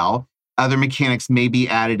as well. Other mechanics may be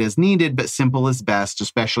added as needed, but simple is best,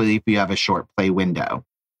 especially if you have a short play window.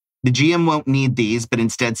 The GM won't need these, but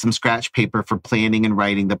instead some scratch paper for planning and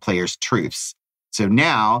writing the player's truths. So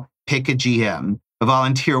now, pick a GM. A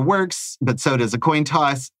volunteer works, but so does a coin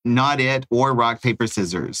toss, not it, or rock, paper,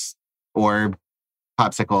 scissors, or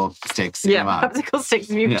popsicle sticks. Yeah, Come on. popsicle sticks.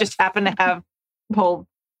 If you just happen to have a whole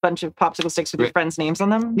bunch of popsicle sticks with your friends' names on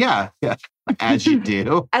them. Yeah, as you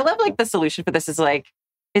do. I love like the solution for this is like,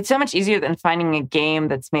 it's so much easier than finding a game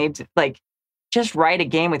that's made to, like, just write a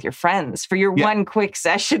game with your friends for your one quick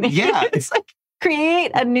session. Yeah. It's like,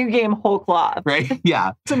 create a new game whole cloth. Right?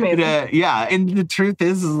 Yeah. It's amazing. Yeah. And the truth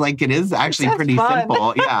is like, it is actually It's pretty fun.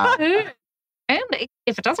 simple. Yeah. And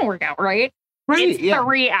if it doesn't work out right, Right. it's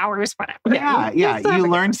 3 hours, whatever. Yeah. Yeah. You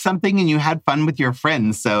learned something and you had fun with your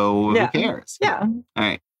friends. So Yeah. who cares? Yeah. All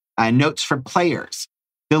right. Notes for players.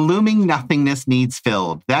 The looming nothingness needs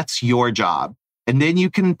filled. That's your job. And then you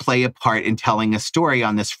can play a part in telling a story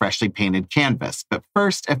on this freshly painted canvas. But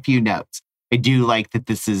first, a few notes. I do like that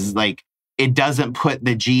this is like, it doesn't put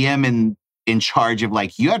the GM in charge of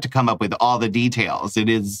like, you have to come up with all the details. It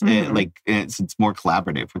is it's more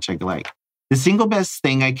collaborative, which I like. The single best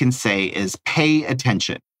thing I can say is pay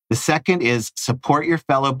attention. The second is support your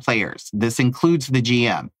fellow players. This includes the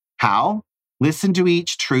GM. How? Listen to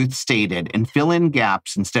each truth stated and fill in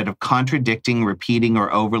gaps instead of contradicting, repeating,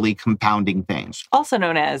 or overly compounding things. Also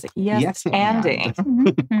known as yes-anding.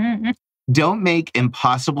 Don't make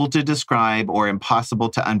impossible to describe or impossible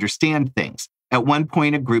to understand things. At one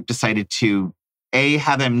point, a group decided to A,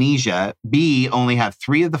 have amnesia, B, only have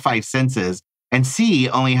 3 of the 5 senses, and C,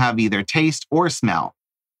 only have either taste or smell.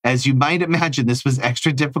 As you might imagine, this was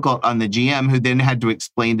extra difficult on the GM, who then had to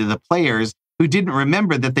explain to the players who didn't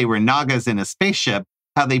remember that they were Nagas in a spaceship,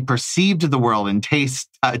 how they perceived the world in taste,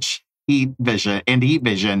 touch, heat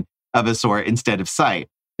vision of a sort instead of sight.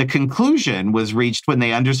 The conclusion was reached when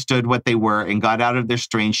they understood what they were and got out of their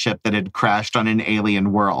strange ship that had crashed on an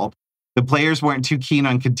alien world. The players weren't too keen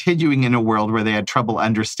on continuing in a world where they had trouble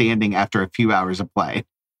understanding after a few hours of play.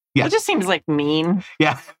 Yeah. It just seems like mean.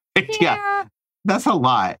 Yeah. Yeah. That's a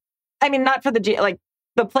lot. I mean, not for the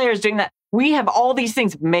the players doing that. We have all these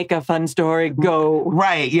things. Make a fun story. Go.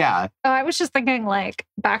 Right. Yeah. I was just thinking, like,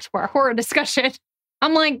 back to our horror discussion.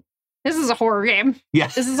 I'm like, this is a horror game. Yeah.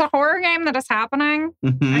 This is a horror game that is happening.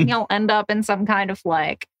 And you'll end up in some kind of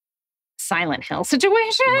like Silent Hill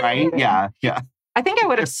situation. Right. Yeah. Yeah. I think I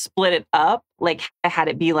would have split it up, like had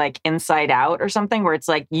it be like Inside Out or something, where it's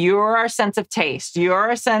like, you're our sense of taste, you're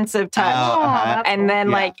our sense of touch. And then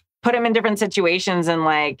like put them in different situations and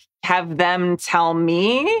like have them tell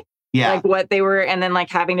me like what they were, and then like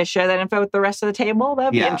having to share that info with the rest of the table.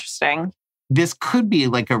 That'd be interesting. This could be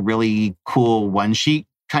like a really cool one sheet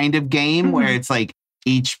kind of game where it's like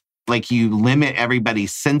you limit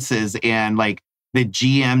everybody's senses and like the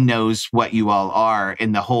GM knows what you all are.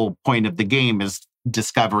 And the whole point of the game is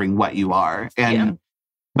discovering what you are. And,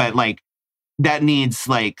 but like, that needs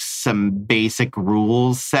like some basic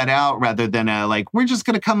rules set out rather than we're just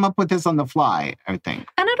going to come up with this on the fly, I think.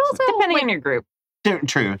 And it also, depending on your group.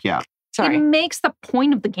 True, yeah. Sorry. It makes the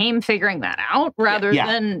point of the game figuring that out rather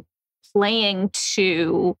than playing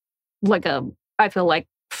to like I feel like,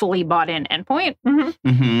 fully bought in endpoint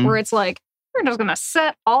where it's like, we're just going to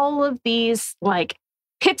set all of these like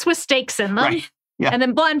pits with stakes in them and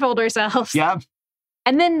then blindfold ourselves. Yeah.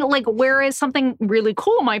 And then like, whereas something really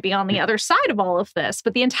cool might be on the other side of all of this,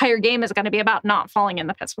 but the entire game is going to be about not falling in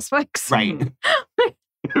the pits with stakes. Right.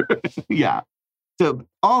 Yeah. So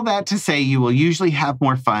all that to say, you will usually have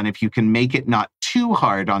more fun if you can make it not too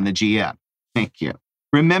hard on the GM. Thank you.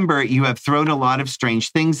 Remember, you have thrown a lot of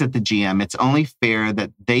strange things at the GM. It's only fair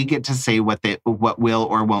that they get to say what will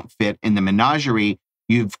or won't fit in the menagerie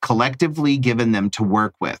you've collectively given them to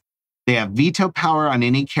work with. They have veto power on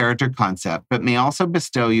any character concept, but may also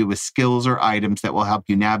bestow you with skills or items that will help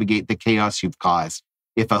you navigate the chaos you've caused.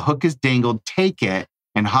 If a hook is dangled, take it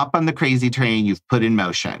and hop on the crazy train you've put in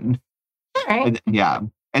motion. All right. Yeah.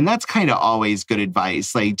 And that's kind of always good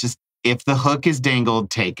advice. Like, just if the hook is dangled,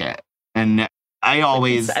 take it. And I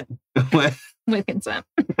always with consent.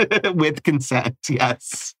 With consent,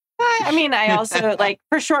 yes. I mean, I also like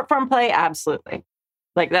for short form play, absolutely.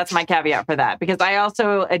 Like that's my caveat for that, because I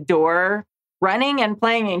also adore running and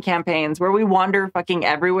playing in campaigns where we wander fucking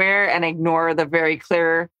everywhere and ignore the very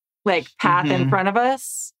clear like path in front of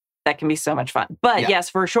us. That can be so much fun. But yes,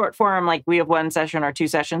 for short form, like we have 1 session or 2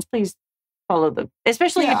 sessions, please follow them.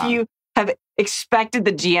 Especially if you have expected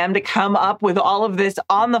the GM to come up with all of this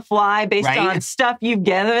on the fly based on stuff you've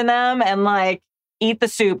given them and like eat the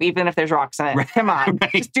soup, even if there's rocks in it. Come on,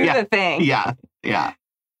 just do the thing. Yeah.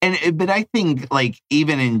 But I think like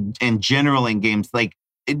even in general in games, like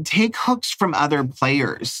take hooks from other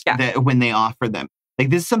players that when they offer them. Like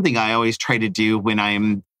this is something I always try to do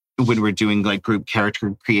when we're doing like group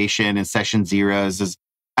character creation and session zeros is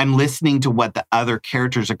I'm listening to what the other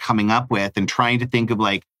characters are coming up with and trying to think of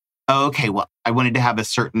like, oh, okay, well, I wanted to have a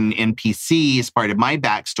certain NPC as part of my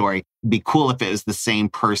backstory. It'd be cool if it was the same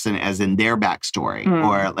person as in their backstory.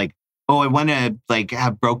 Or like, oh, I want to like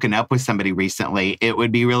have broken up with somebody recently. It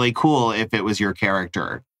would be really cool if it was your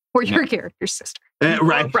character. Or your character's sister.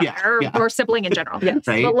 Right. Or sibling in general. Yes.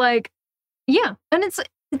 Right? But like, and it's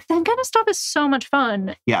that kind of stuff is so much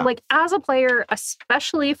fun. Yeah. Like as a player,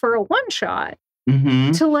 especially for a one shot,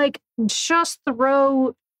 to like just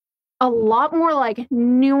throw a lot more like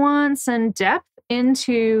nuance and depth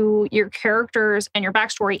into your characters and your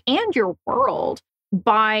backstory and your world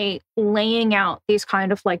by laying out these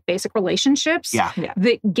kind of like basic relationships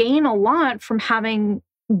that gain a lot from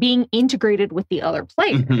being integrated with the other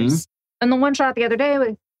players. And the one shot the other day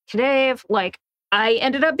with Dave, like I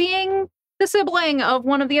ended up being the sibling of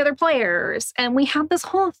one of the other players. And we had this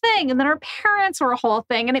whole thing. And then our parents were a whole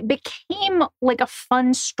thing. And it became like a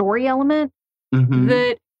fun story element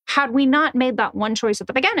that had we not made that one choice at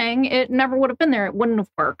the beginning, it never would have been there. It wouldn't have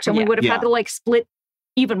worked. And we would have had to like split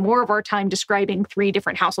even more of our time describing 3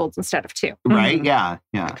 different households instead of 2. Right? Yeah.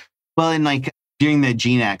 Well, and like during the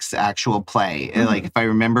Gene X actual play, like if I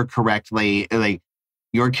remember correctly, like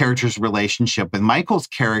your character's relationship with Michael's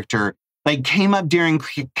character like came up during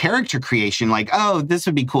character creation. Like, oh, this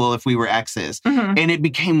would be cool if we were exes. And it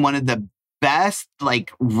became one of the best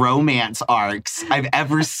like romance arcs I've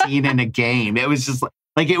ever seen in a game. It was just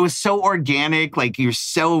like it was so organic. Like you're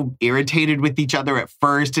so irritated with each other at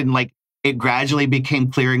first, and like it gradually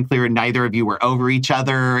became clearer and clearer. Neither of you were over each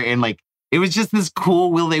other, and like it was just this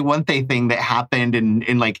cool will they won't they thing that happened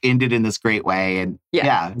and like ended in this great way. And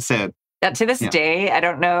so to this day, I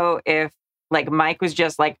don't know if like Mike was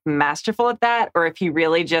just like masterful at that, or if he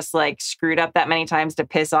really just like screwed up that many times to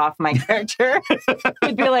piss off my character.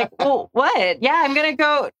 He'd be like, well, what? Yeah, I'm going to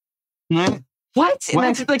go. What? And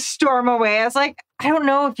then just like storm away. I was like, I don't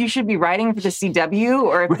know if you should be writing for the CW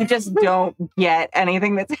or if you just don't get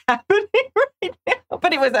anything that's happening right now.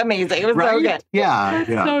 But it was amazing. It was so good. Yeah.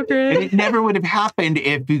 So good. And it never would have happened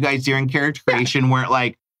if you guys during character creation weren't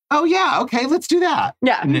like, oh yeah, okay, let's do that.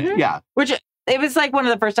 Yeah. And Which it was like one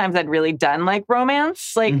of the first times I'd really done like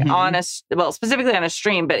romance, like on a, well, specifically on a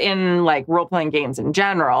stream, but in like role-playing games in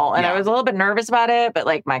general. And I was a little bit nervous about it, but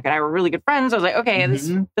like Mike and I were really good friends. I was like, okay,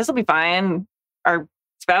 this will be fine. Our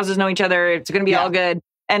spouses know each other. It's going to be all good.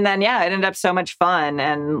 And then, it ended up so much fun.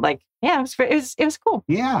 And like, it was cool.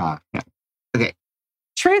 Yeah. Okay.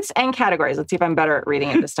 Truths and categories. Let's see if I'm better at reading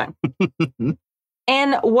it this time.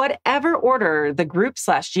 In whatever order the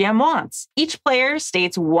group/GM wants, each player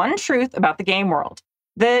states one truth about the game world.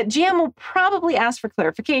 The GM will probably ask for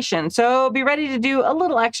clarification, so be ready to do a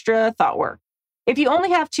little extra thought work. If you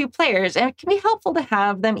only have 2 players, it can be helpful to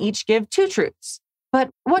have them each give 2 truths. But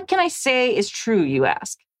what can I say is true, you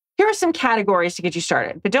ask? Here are some categories to get you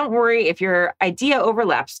started, but don't worry if your idea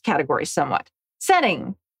overlaps categories somewhat.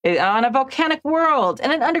 Setting: on a volcanic world,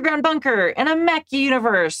 in an underground bunker, in a mech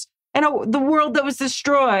universe, in the world that was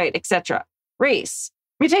destroyed, etc. Race: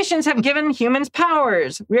 mutations have given humans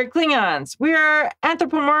powers. We are Klingons. We are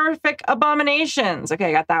anthropomorphic abominations. Okay,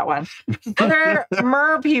 I got that one. They're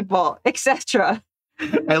mer people, etc.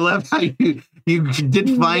 I love how you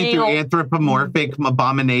did fine through anthropomorphic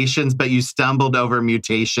abominations, but you stumbled over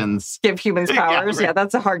mutations. Give humans powers. Yeah,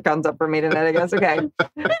 that's a hard concept for me tonight, I guess. Okay.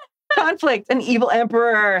 Conflict: an evil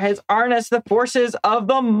emperor has harnessed the forces of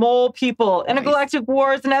the mole people. And a galactic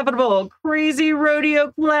war is inevitable. Crazy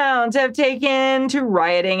rodeo clowns have taken to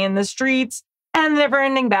rioting in the streets. And the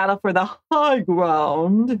never-ending battle for the high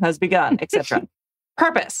ground has begun, etc.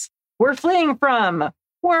 Purpose: we're fleeing from.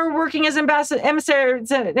 We're working as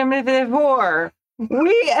emissaries of war.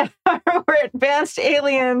 We're advanced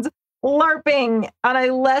aliens LARPing on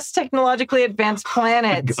a less technologically advanced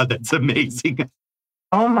planet. Oh God, that's amazing.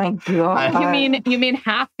 Oh my God. You mean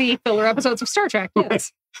half the filler episodes of Star Trek?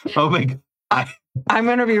 Yes. Oh my God. I'm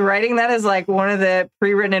going to be writing that as like one of the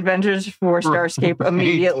pre-written adventures for Starscape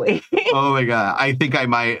immediately. Oh my God. I think I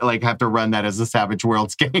might like have to run that as a Savage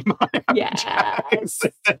Worlds game. Yes.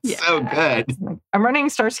 That's so good. I'm running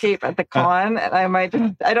Starscape at the con, and I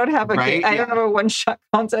don't have I don't have a one-shot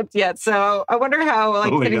concept yet. So I wonder how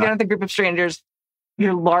like sitting down with a group of strangers,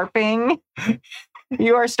 you're LARPing.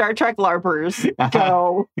 You are Star Trek LARPers.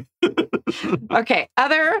 Go. Okay.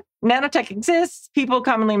 Other: nanotech exists. People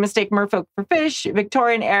commonly mistake merfolk for fish.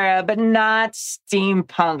 Victorian era, but not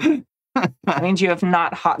steampunk. That means you have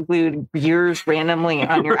not hot glued gears randomly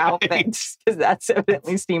on your outfits, because that's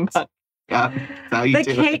evidently steampunk. Yeah. The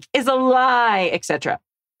cake is a lie, etc.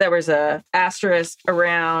 There was a asterisk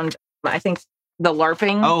around, I think, the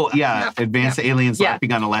LARPing. Oh, yeah. Advanced aliens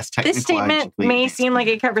LARPing on a less technical. This statement may seem like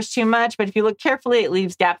it covers too much, but if you look carefully, it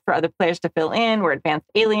leaves gaps for other players to fill in. We're advanced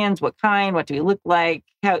aliens. What kind? What do we look like?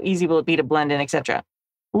 How easy will it be to blend in, etc.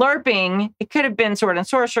 LARPing, it could have been sword and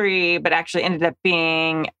sorcery, but actually ended up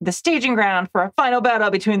being the staging ground for a final battle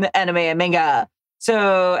between the anime and manga,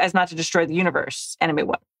 so as not to destroy the universe. Anime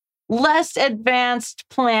 1. Less advanced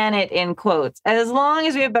planet, in quotes. As long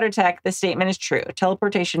as we have better tech, the statement is true.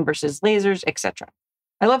 Teleportation versus lasers, etc.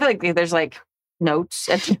 I love it. Like there's like notes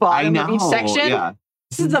at the bottom of each section. Yeah.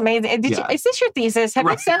 This is amazing. Is this your thesis? Have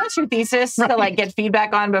you sent us your thesis to like get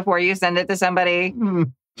feedback on before you send it to somebody?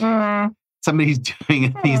 Somebody's doing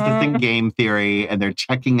a thesis in game theory and they're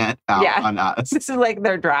checking it out on us. This is like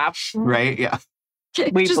their draft. Right? Yeah.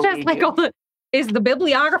 We just has like all the... Is the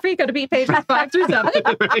bibliography going to be pages 5 through 7?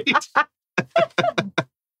 Right.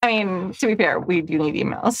 I mean, to be fair, we do need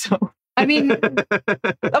emails. So I mean,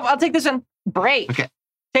 I'll take this one. Break. Okay.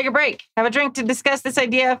 Take a break. Have a drink to discuss this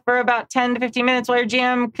idea for about 10 to 15 minutes while your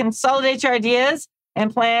GM consolidates your ideas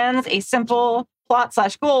and plans a simple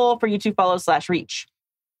plot/goal for you to follow/reach.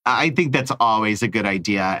 I think that's always a good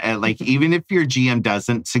idea. And like, even if your GM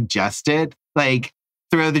doesn't suggest it, like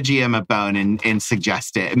throw the GM a bone and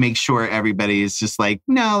suggest it and make sure everybody is just like,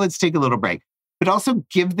 no, let's take a little break. But also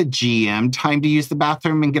give the GM time to use the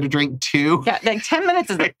bathroom and get a drink too. Yeah, like 10 minutes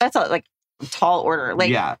is that's a tall order. Like,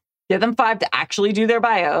 Yeah. give them 5 to actually do their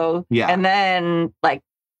bio. Yeah. And then like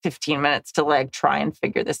 15 minutes to like try and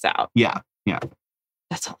figure this out. Yeah.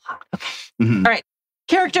 That's a lot. Okay. Mhm. All right.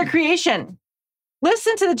 Character creation.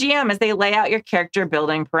 Listen to the GM as they lay out your character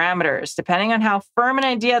building parameters. Depending on how firm an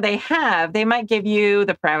idea they have, they might give you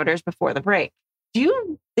the parameters before the break. Do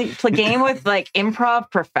you play game with like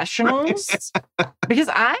improv professionals? Because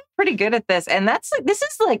I'm pretty good at this. And this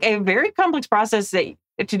is like a very complex process to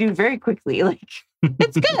do very quickly. Like,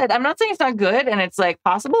 it's good. I'm not saying it's not good and it's like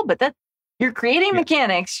possible, but that you're creating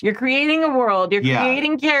mechanics, you're creating a world, you're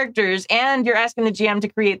creating characters, and you're asking the GM to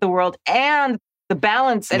create the world and the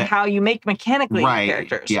balance and how you make mechanically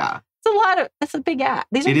characters. Yeah. That's a big ask.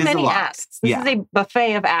 These are many asks. This is a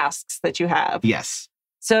buffet of asks that you have. Yes.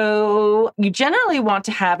 So you generally want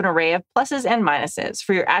to have an array of pluses and minuses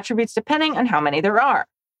for your attributes depending on how many there are.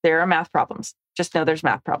 There are math problems. Just know there's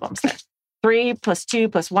math problems there. 3 + 2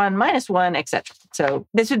 + 1 - 1, etc. So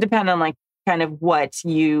this would depend on like kind of what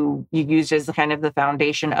you used as kind of the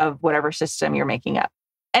foundation of whatever system you're making up.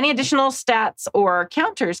 Any additional stats or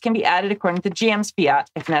counters can be added according to the GM's fiat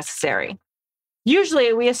if necessary.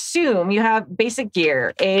 Usually we assume you have basic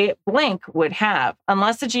gear a blank would have,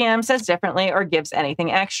 unless the GM says differently or gives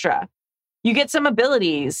anything extra. You get some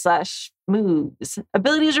abilities/moves.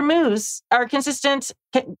 Abilities or moves are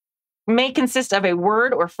may consist of a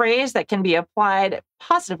word or phrase that can be applied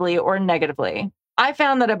positively or negatively. I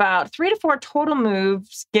found that about 3 to 4 total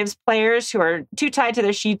moves gives players who are too tied to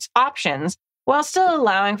their sheets options while still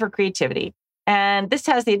allowing for creativity. And this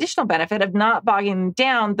has the additional benefit of not bogging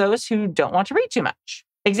down those who don't want to read too much.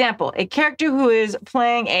 Example, a character who is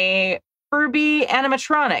playing a Furby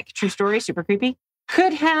animatronic, true story, super creepy,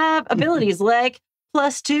 could have abilities like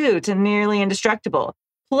 +2 to nearly indestructible,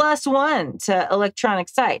 +1 to electronic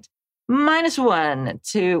sight, -1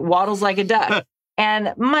 to waddles like a duck,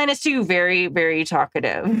 and -2 very, very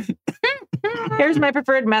talkative. Here's my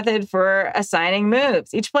preferred method for assigning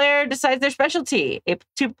moves. Each player decides their specialty. A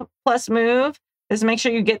 2+ move is to make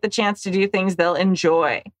sure you get the chance to do things they'll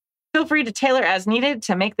enjoy. Feel free to tailor as needed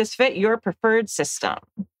to make this fit your preferred system.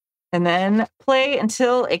 And then play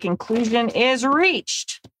until a conclusion is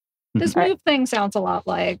reached. This move thing sounds a lot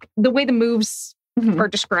like the way the moves are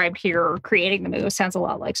described here, creating the moves sounds a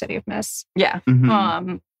lot like City of Mist. Yeah.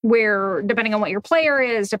 Where depending on what your player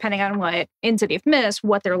is, depending on what in City of Mist,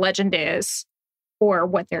 what their legend is, or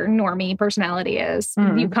what their normie personality is,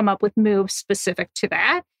 you come up with moves specific to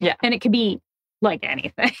that. Yeah. And it could be like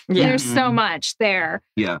anything. Yeah. There's so much there.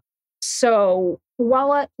 Yeah. So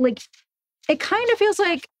while it kind of feels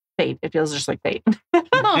like Fate. It feels just like fate.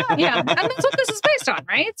 yeah. And that's what this is based on,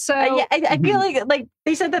 right? So I feel like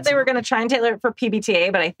they said that they were going to try and tailor it for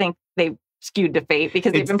PBTA, but I think they skewed to fate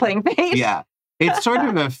because they've been playing fate. Yeah. It's sort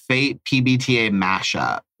of a Fate PBTA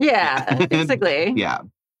mashup. Yeah, basically. Yeah.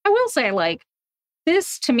 I will say, like,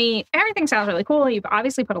 this to me, everything sounds really cool. You've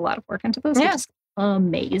obviously put a lot of work into this. Yeah. It's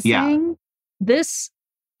amazing. Yeah. This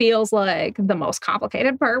feels like the most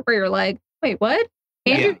complicated part where you're like, wait, what?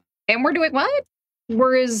 And we're doing what?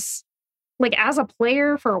 Whereas, like, as a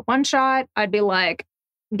player for a one shot, I'd be like,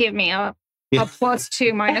 give me a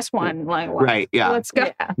 +2 -1. Like, what? Right. Yeah. Let's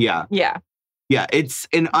go. Yeah. Yeah. Yeah.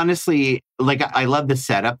 And honestly, like, I love the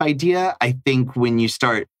setup idea. I think when you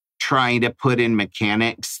start trying to put in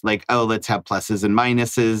mechanics, like, oh, let's have pluses and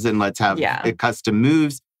minuses and let's have custom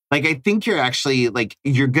moves. Like, I think you're actually, like,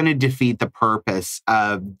 you're going to defeat the purpose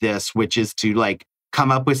of this, which is to, like,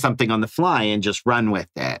 come up with something on the fly and just run with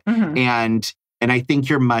it. And I think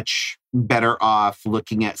you're much better off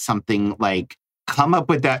looking at something like, come up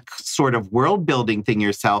with that sort of world building thing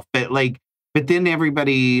yourself, but then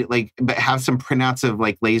everybody but have some printouts of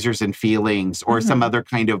like lasers and feelings or some other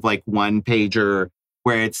kind of like one pager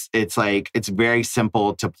where it's very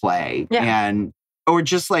simple to play. And, or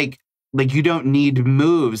just like you don't need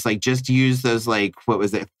moves, like just use those, like, what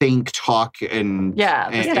was it? Think, talk, and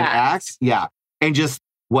act. Yeah. And just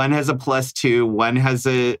one has a +2, one has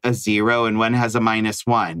a 0, and one has a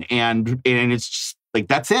 -1. And it's just like,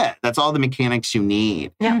 that's it. That's all the mechanics you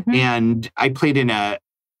need. Yeah. And I played in a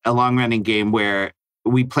long-running game where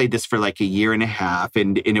we played this for like a year and a half,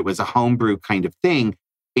 and it was a homebrew kind of thing.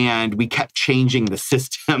 And we kept changing the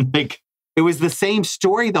system. Like, it was the same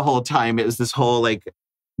story the whole time. It was this whole like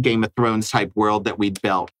Game of Thrones type world that we'd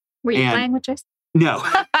built. Were you And- playing with Jason? No.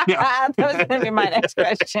 That was going to be my next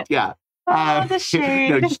question. Yeah. Oh, the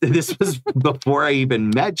shade. No, this was before I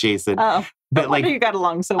even met Jason. Oh, But like, you got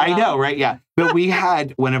along so well. I know, right? Yeah. But we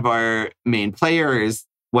had one of our main players,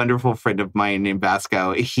 wonderful friend of mine named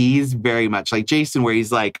Vasco. He's very much like Jason, where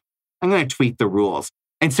he's like, I'm going to tweak the rules.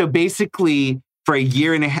 And so basically for a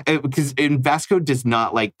year and a half, because Vasco does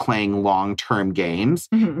not like playing long-term games.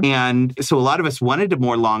 Mhm. And so a lot of us wanted a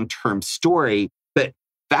more long-term story, but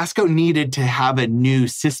Vasco needed to have a new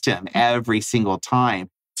system every single time.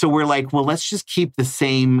 So we're like, well, let's just keep the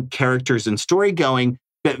same characters and story going.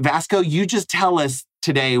 But Vasco, you just tell us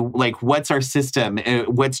today, like, what's our system?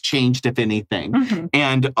 What's changed, if anything? Mhm.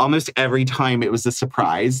 And almost every time it was a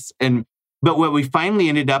surprise. But what we finally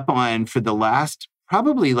ended up on for the last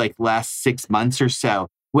 6 months or so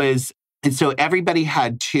was, and so everybody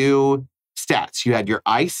had 2 stats. You had your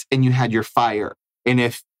ice and you had your fire. And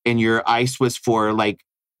your ice was for like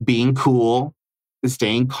being cool,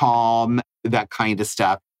 staying calm, that kind of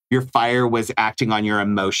stuff. Your fire was acting on your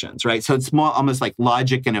emotions, right? So it's more almost like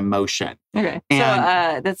logic and emotion. Okay.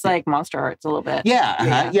 And- so that's like Monster Arts a little bit.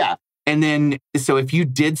 Yeah, yeah. And then, so if you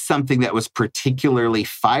did something that was particularly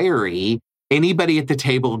fiery, anybody at the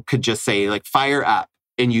table could just say like fire up,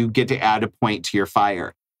 and you get to add a point to your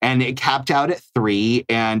fire. And it capped out at 3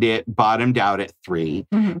 and it bottomed out at 3.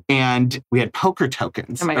 Mhm. And we had poker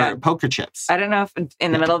tokens, Oh my or God. poker chips. I don't know if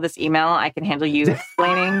in the middle of this email, I can handle you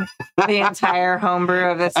explaining the entire homebrew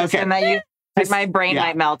of the system that you, like my brain Yeah.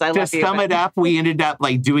 might melt. I To love you. sum it up, we ended up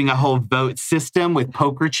like doing a whole vote system with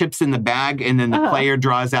poker chips in the bag. And then the Uh-huh. player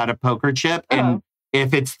draws out a poker chip. Uh-huh. And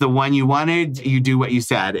if it's the one you wanted, you do what you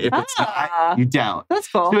said. If it's Ah. not, you don't. That's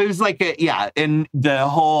cool. So it was like and the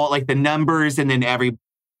whole like the numbers, and then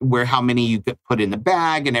how many you could put in the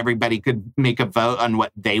bag, and everybody could make a vote on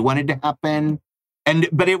what they wanted to happen.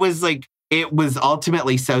 But it was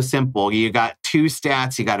ultimately so simple. You got 2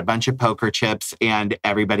 stats, you got a bunch of poker chips, and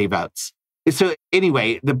everybody votes. So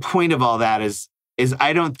anyway, the point of all that is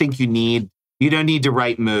I don't think you don't need to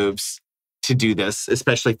write moves to do this,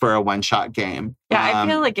 especially for a one-shot game. Yeah, I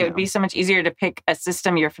feel like it would be so much easier to pick a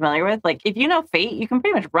system you're familiar with. Like if you know Fate, you can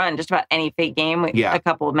pretty much run just about any Fate game with Yeah. a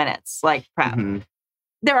couple of minutes, like prep. Mhm.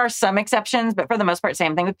 There are some exceptions, but for the most part,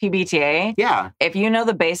 same thing with PBTA. Yeah. If you know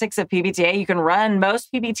the basics of PBTA, you can run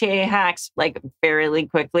most PBTA hacks like fairly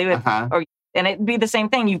quickly with, Uh-huh. and it'd be the same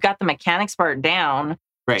thing. You've got the mechanics part down.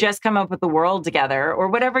 Right. Just come up with the world together, or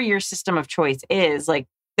whatever your system of choice is. Like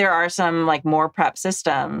there are some like more prep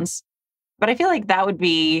systems, but I feel like that would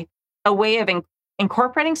be a way of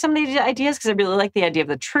incorporating some of these ideas, because I really like the idea of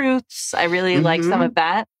the truths. I really like some Mhm. of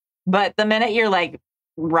that. But the minute you're like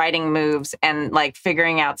writing moves and like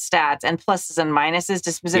figuring out stats and pluses and minuses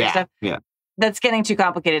to specific stuff, Yeah. that's getting too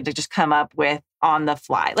complicated to just come up with on the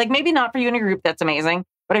fly. Like maybe not for you in a group, that's amazing.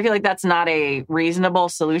 But I feel like that's not a reasonable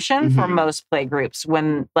solution for Mhm. most play groups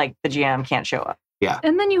when like the GM can't show up.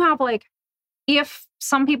 And then you have like, if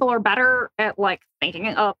some people are better at like thinking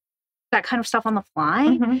up that kind of stuff on the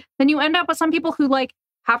fly, then you end up with some people who like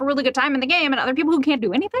have a really good time in the game and other people who can't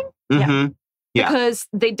do anything Mhm. Yeah. because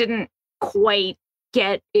they didn't quite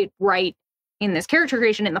get it right in this character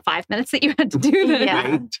creation in the 5 minutes that you had to do this.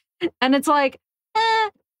 Yeah. Right. And it's like,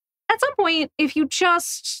 at some point, if you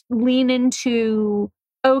just lean into,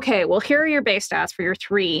 okay, well, here are your base stats for your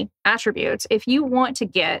 3 attributes. If you want to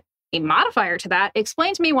get a modifier to that,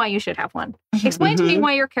 explain to me why you should have one. Explain to me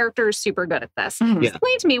why your character is super good at this. Mhm. Yeah.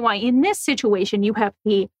 Explain to me why in this situation you have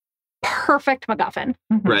the perfect MacGuffin.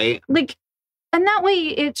 Right. Like, and that way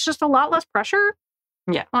it's just a lot less pressure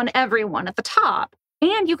on everyone at the top.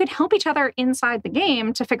 And you can help each other inside the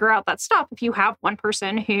game to figure out that stuff if you have one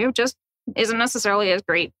person who just isn't necessarily as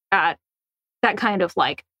great at that kind of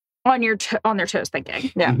like on their toes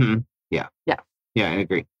thinking. Yeah. Mhm. Yeah. Yeah. Yeah, I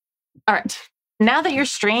agree. All right. Now that your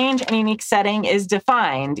strange and unique setting is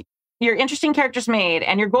defined, your interesting characters made,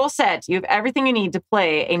 and your goal set, you have everything you need to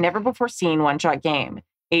play a never-before-seen one-shot game.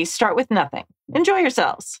 A start with nothing. Enjoy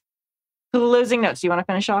yourselves. Closing notes. Do you want to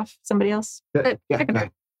finish off somebody else? Yeah. I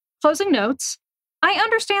can- Closing notes. I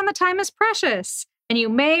understand the time is precious, and you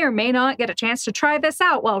may or may not get a chance to try this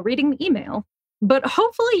out while reading the email, but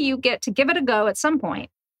hopefully you get to give it a go at some point,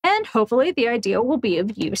 and hopefully the idea will be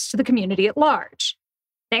of use to the community at large.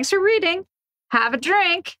 Thanks for reading. Have a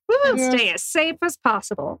drink and stay as safe as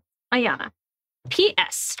possible. Ayana.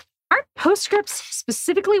 P.S. Aren't postscripts,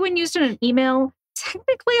 specifically when used in an email,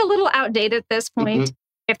 technically a little outdated at this point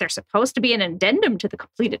if they're supposed to be an addendum to the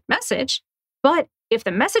completed message? But if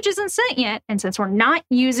the message isn't sent yet, and since we're not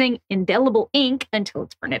using indelible ink until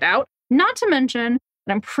it's printed out, not to mention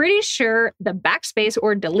And I'm pretty sure the backspace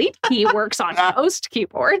or delete key works on most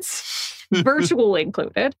keyboards, virtual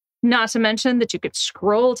included. Not to mention that you could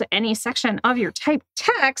scroll to any section of your typed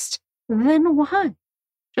text, then what?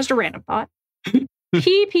 Just a random thought.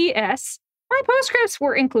 PPS. My postscripts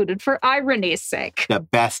were included for irony's sake. The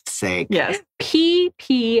best sake. Yes.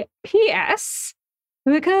 PPPS.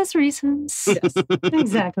 Because reasons. Yes.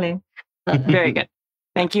 Exactly. Very good.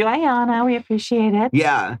 Thank you, Ayana. We appreciate it.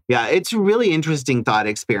 Yeah. It's a really interesting thought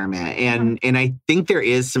experiment. And I think there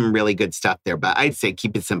is some really good stuff there, but I'd say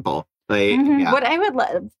keep it simple. Like, yeah. What I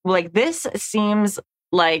would like, this seems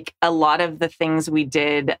like a lot of the things we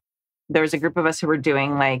did. There was a group of us who were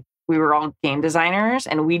doing we were all game designers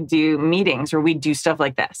and we'd do meetings or we'd do stuff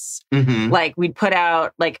like this. Mhm. Like we'd put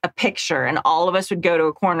out a picture and all of us would go to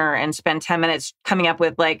a corner and spend 10 minutes coming up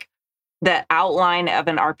with the outline of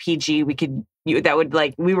an RPG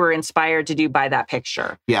we were inspired to do by that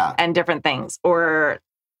picture. Yeah. And different things. Or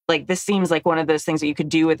this seems like one of those things that you could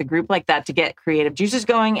do with a group like that to get creative juices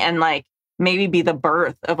going and maybe be the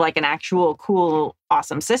birth of an actual cool,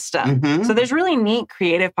 awesome system. Mhm. So there's really neat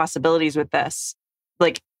creative possibilities with this,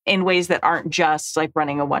 in ways that aren't just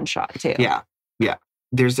running a one shot too. Yeah.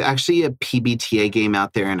 There's actually a PBTA game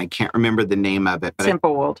out there and I can't remember the name of it. But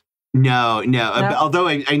Simple World. No. Although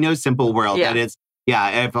I know Simple World, Yeah. that is,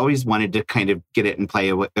 I've always wanted to kind of get it and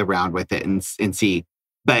play around with it and see.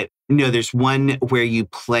 But no, there's one where you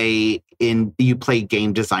play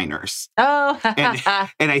game designers. Oh,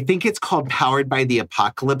 And I think it's called Powered by the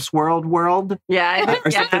Apocalypse World. yeah.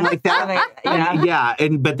 Or something like that. Yeah.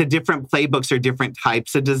 But the different playbooks are different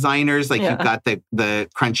types of designers. You've got the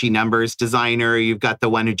crunchy numbers designer, you've got the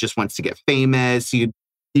one who just wants to get famous,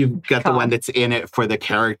 you've got the one that's in it for the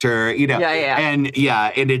character, Yeah. And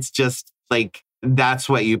it's just that's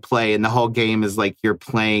what you play, and the whole game is you're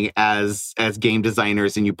playing as game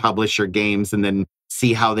designers, and you publish your games, and then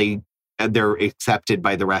see how they're accepted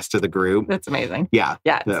by the rest of the group. That's amazing. Yeah.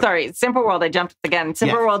 So. Sorry, Simple World. I jumped again.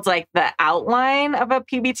 Simple World's the outline of a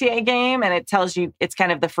PBTA game, and it tells you it's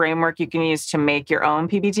kind of the framework you can use to make your own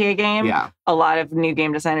PBTA game. Yeah. A lot of new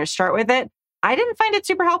game designers start with it. I didn't find it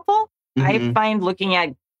super helpful. Mhm. I find looking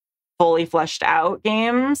at fully fleshed out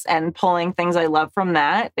games and pulling things I love from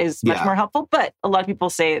that is much more helpful. But a lot of people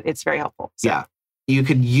say it's very helpful. So. Yeah. You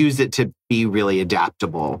could use it to be really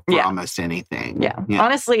adaptable for almost anything. Yeah.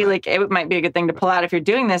 Honestly, it might be a good thing to pull out if you're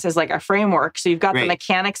doing this as a framework. So you've got the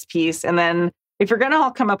mechanics piece. And then if you're going to all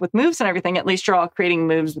come up with moves and everything, at least you're all creating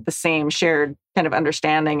moves with the same shared kind of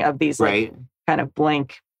understanding of these kind of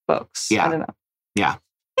blank books. Yeah. I don't know. Yeah.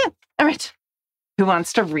 All right. Who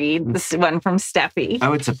wants to read this one from Steffi?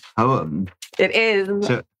 Oh, it's a poem. It is.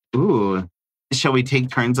 So, shall we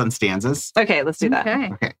take turns on stanzas? Okay, let's do that.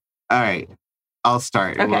 Okay. All right. I'll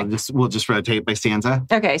start. Okay. We'll just rotate by stanza.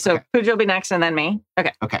 Okay, so Pooja will be next and then me.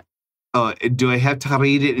 Okay. Oh, do I have to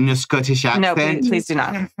read it in a Scottish accent? No, please do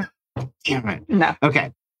not. Damn it. No.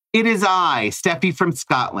 Okay. It is I, Steffi from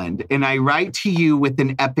Scotland, and I write to you with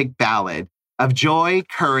an epic ballad of joy,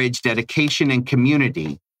 courage, dedication, and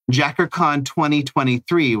community. JackerCon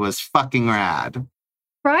 2023 was fucking rad.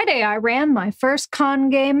 Friday, I ran my first con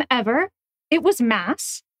game ever. It was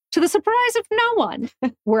mass, to the surprise of no one,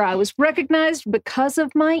 where I was recognized because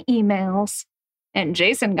of my emails. And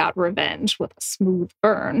Jason got revenge with a smooth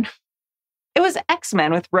burn. It was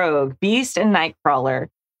X-Men with Rogue, Beast, and Nightcrawler,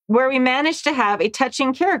 where we managed to have a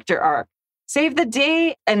touching character arc, save the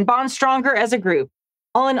day, and bond stronger as a group.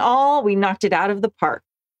 All in all, we knocked it out of the park.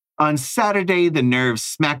 On Saturday, the nerves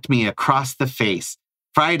smacked me across the face.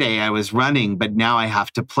 Friday, I was running, but now I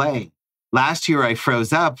have to play. Last year, I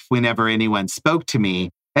froze up whenever anyone spoke to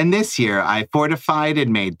me. And this year, I fortified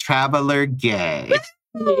and made Traveler gay.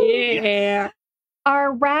 Yeah.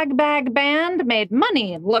 Our ragbag band made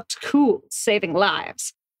money and looked cool, saving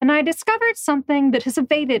lives. And I discovered something that has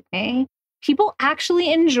evaded me. People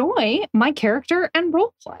actually enjoy my character and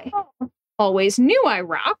roleplay. Always knew I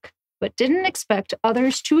rock, but didn't expect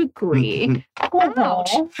others to agree.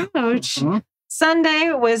 Ouch. Ouch.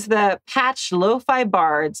 Sunday was the Patch Lo-Fi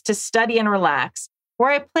Bards to study and relax, where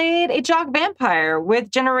I played a jock vampire with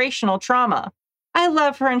generational trauma. I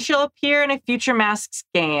love her and she'll appear in a future Masks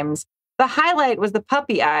games. The highlight was the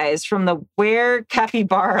puppy eyes from the Were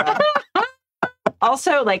Capybara.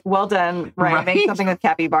 Also, well done, rhyming something with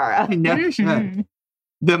capybara. I know.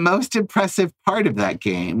 The most impressive part of that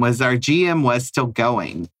game was our GM was still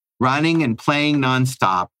going, running and playing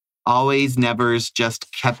nonstop. Always nevers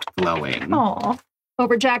just kept glowing. Aww.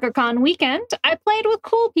 Over JackerCon weekend, I played with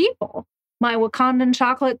cool people. My Wakandan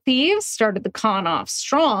chocolate thieves started the con off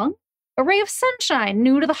strong. A ray of sunshine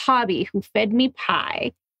new to the hobby who fed me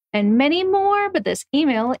pie. And many more, but this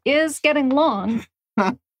email is getting long.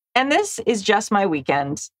 And this is just my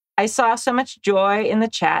weekend. I saw so much joy in the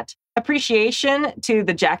chat. Appreciation to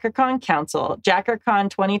the JackerCon Council. JackerCon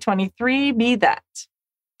 2023, be that.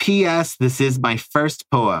 P.S. This is my first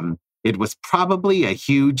poem. It was probably a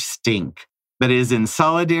huge stink, but is in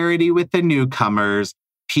solidarity with the newcomers,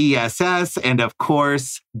 PSS, and of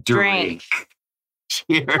course, drink.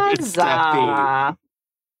 Cheers, Steffi. Huzzah.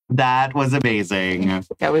 That was amazing.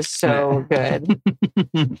 That was so good.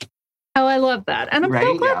 Oh, I love that. And I'm so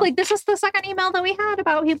Right? glad, Yeah. like, this is the second email that we had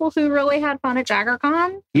about people who really had fun at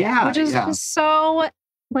JackerCon, Yeah. which is yeah. so,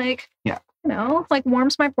 like, Yeah. like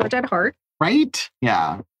warms my poor dead heart. Right?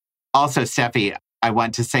 Yeah. Also, Steffi, I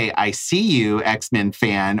want to say I see you, X-Men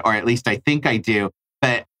fan, or at least I think I do,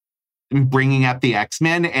 but bringing up the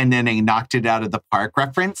X-Men and then a knocked it out of the park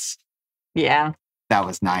reference, Yeah. that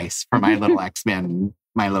was nice for my little X-Men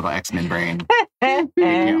brain. Thank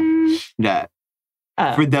you. Yeah.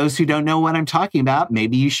 For those who don't know what I'm talking about,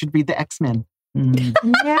 maybe you should read the X-Men. Yeah.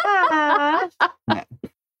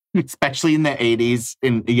 Especially in the 80s.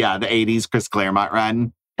 The 80s Chris Claremont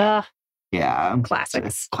run. Yeah.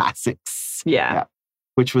 Classics. Classics. Yeah.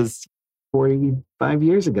 Which was 45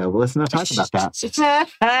 years ago. Well, let's not talk about that.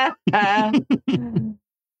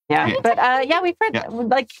 Yeah. But we've heard Yeah.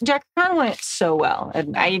 like JackerCon went so well.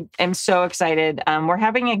 And I am so excited. We're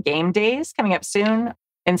having a game days coming up soon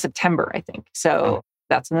in September, I think. So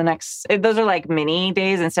that's in the next, those are like mini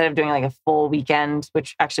days instead of doing like a full weekend,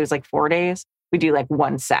 which actually was like 4 days. We do like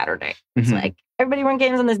one Saturday. It's Mhm. like everybody run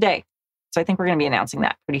games on this day. So I think we're going to be announcing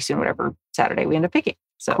that pretty soon, whatever Saturday we end up picking.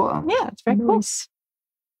 So Cool. yeah, it's very cool.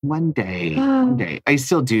 One day. I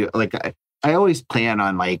still do. Like, I always plan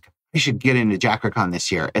on like, I should get into JackerCon this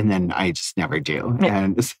year. And then I just never do. Yeah.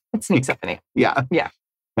 And It sneaks up in you. yeah. Yeah.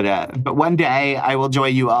 But one day I will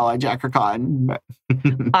join you all at JackerCon.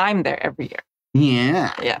 I'm there every year.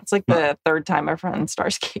 Yeah. Yeah, it's like the third time I've run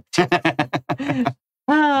Starscape.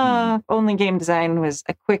 Only game design was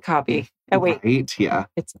a quick hobby. Oh, wait. Right? Yeah.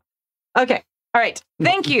 It's okay. All right.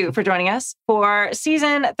 Thank you for joining us for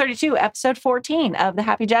season 32, episode 14 of the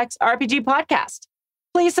Happy Jacks RPG podcast.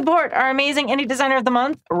 Please support our amazing indie designer of the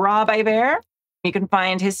month, Rob Iver. You can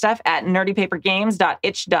find his stuff at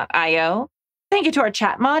nerdypapergames.itch.io. Thank you to our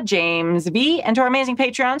chat mod, James V, and to our amazing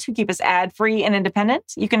Patreons who keep us ad-free and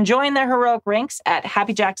independent. You can join their heroic ranks at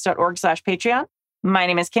happyjacks.org/Patreon. My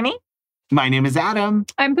name is Kimmy. My name is Adam.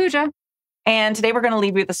 I'm Pooja. And today we're going to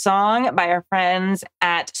leave you with a song by our friends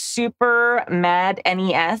at Super Mad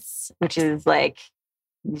NES, which is like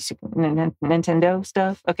Nintendo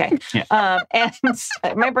stuff. Okay. Yeah. And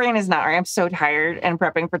my brain is not right. I'm so tired and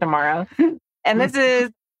prepping for tomorrow. And this is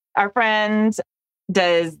our friend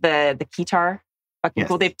does the guitar. Fucking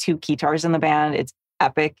cool. They have 2 guitars in the band. It's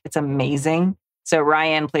epic. It's amazing. So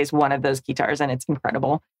Ryan plays one of those guitars and it's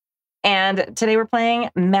incredible. And today we're playing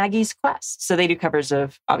Maggie's Quest. So they do covers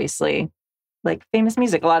of obviously like famous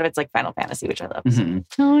music. A lot of it's like Final Fantasy, which I love. Mhm.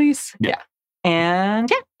 Nice. Yeah. And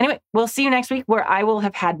yeah, anyway, we'll see you next week where I will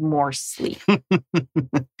have had more sleep.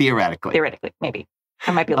 Theoretically. Theoretically, maybe.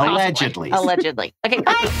 I might be lying. Allegedly. Allegedly. Okay,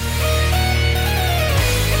 bye.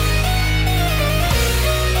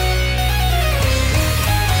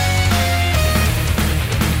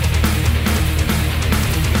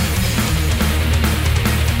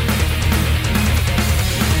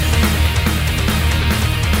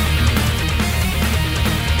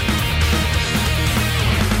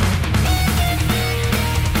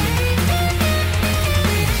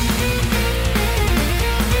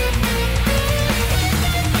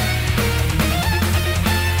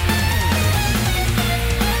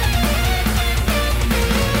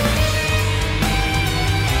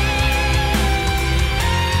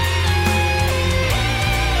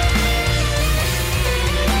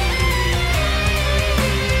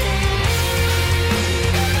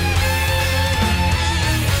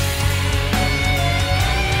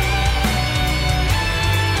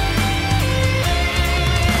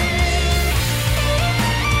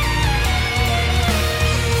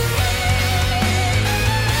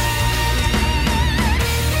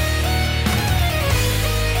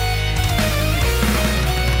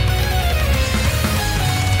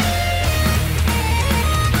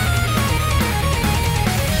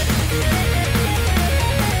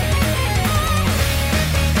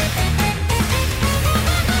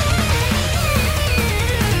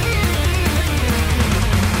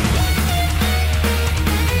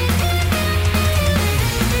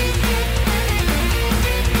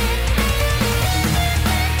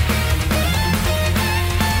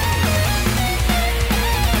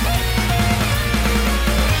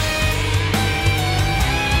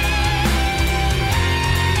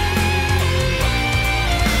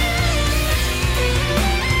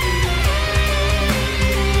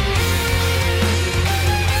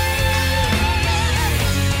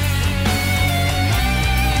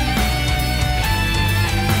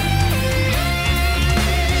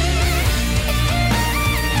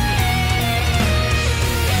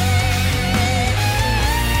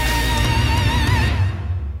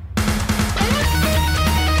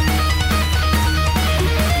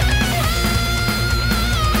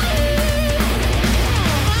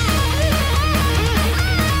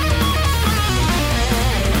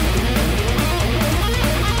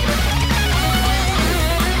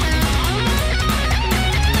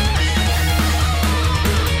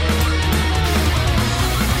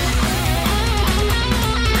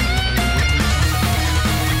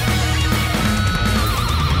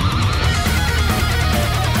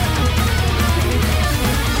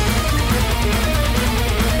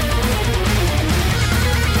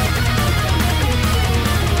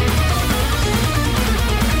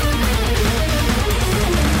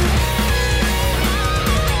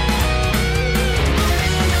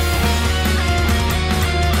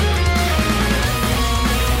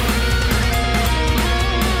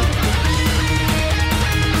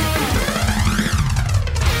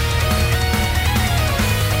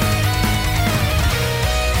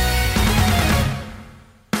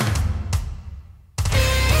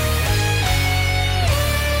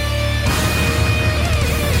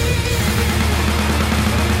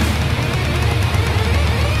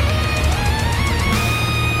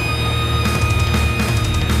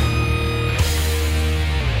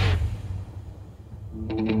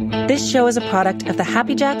 This show is a product of the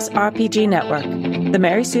Happy Jacks RPG Network. The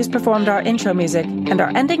Mary Sue's performed our intro music, and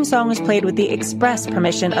our ending song was played with the express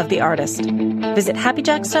permission of the artist. Visit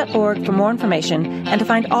happyjacks.org for more information and to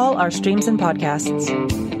find all our streams and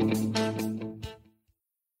podcasts.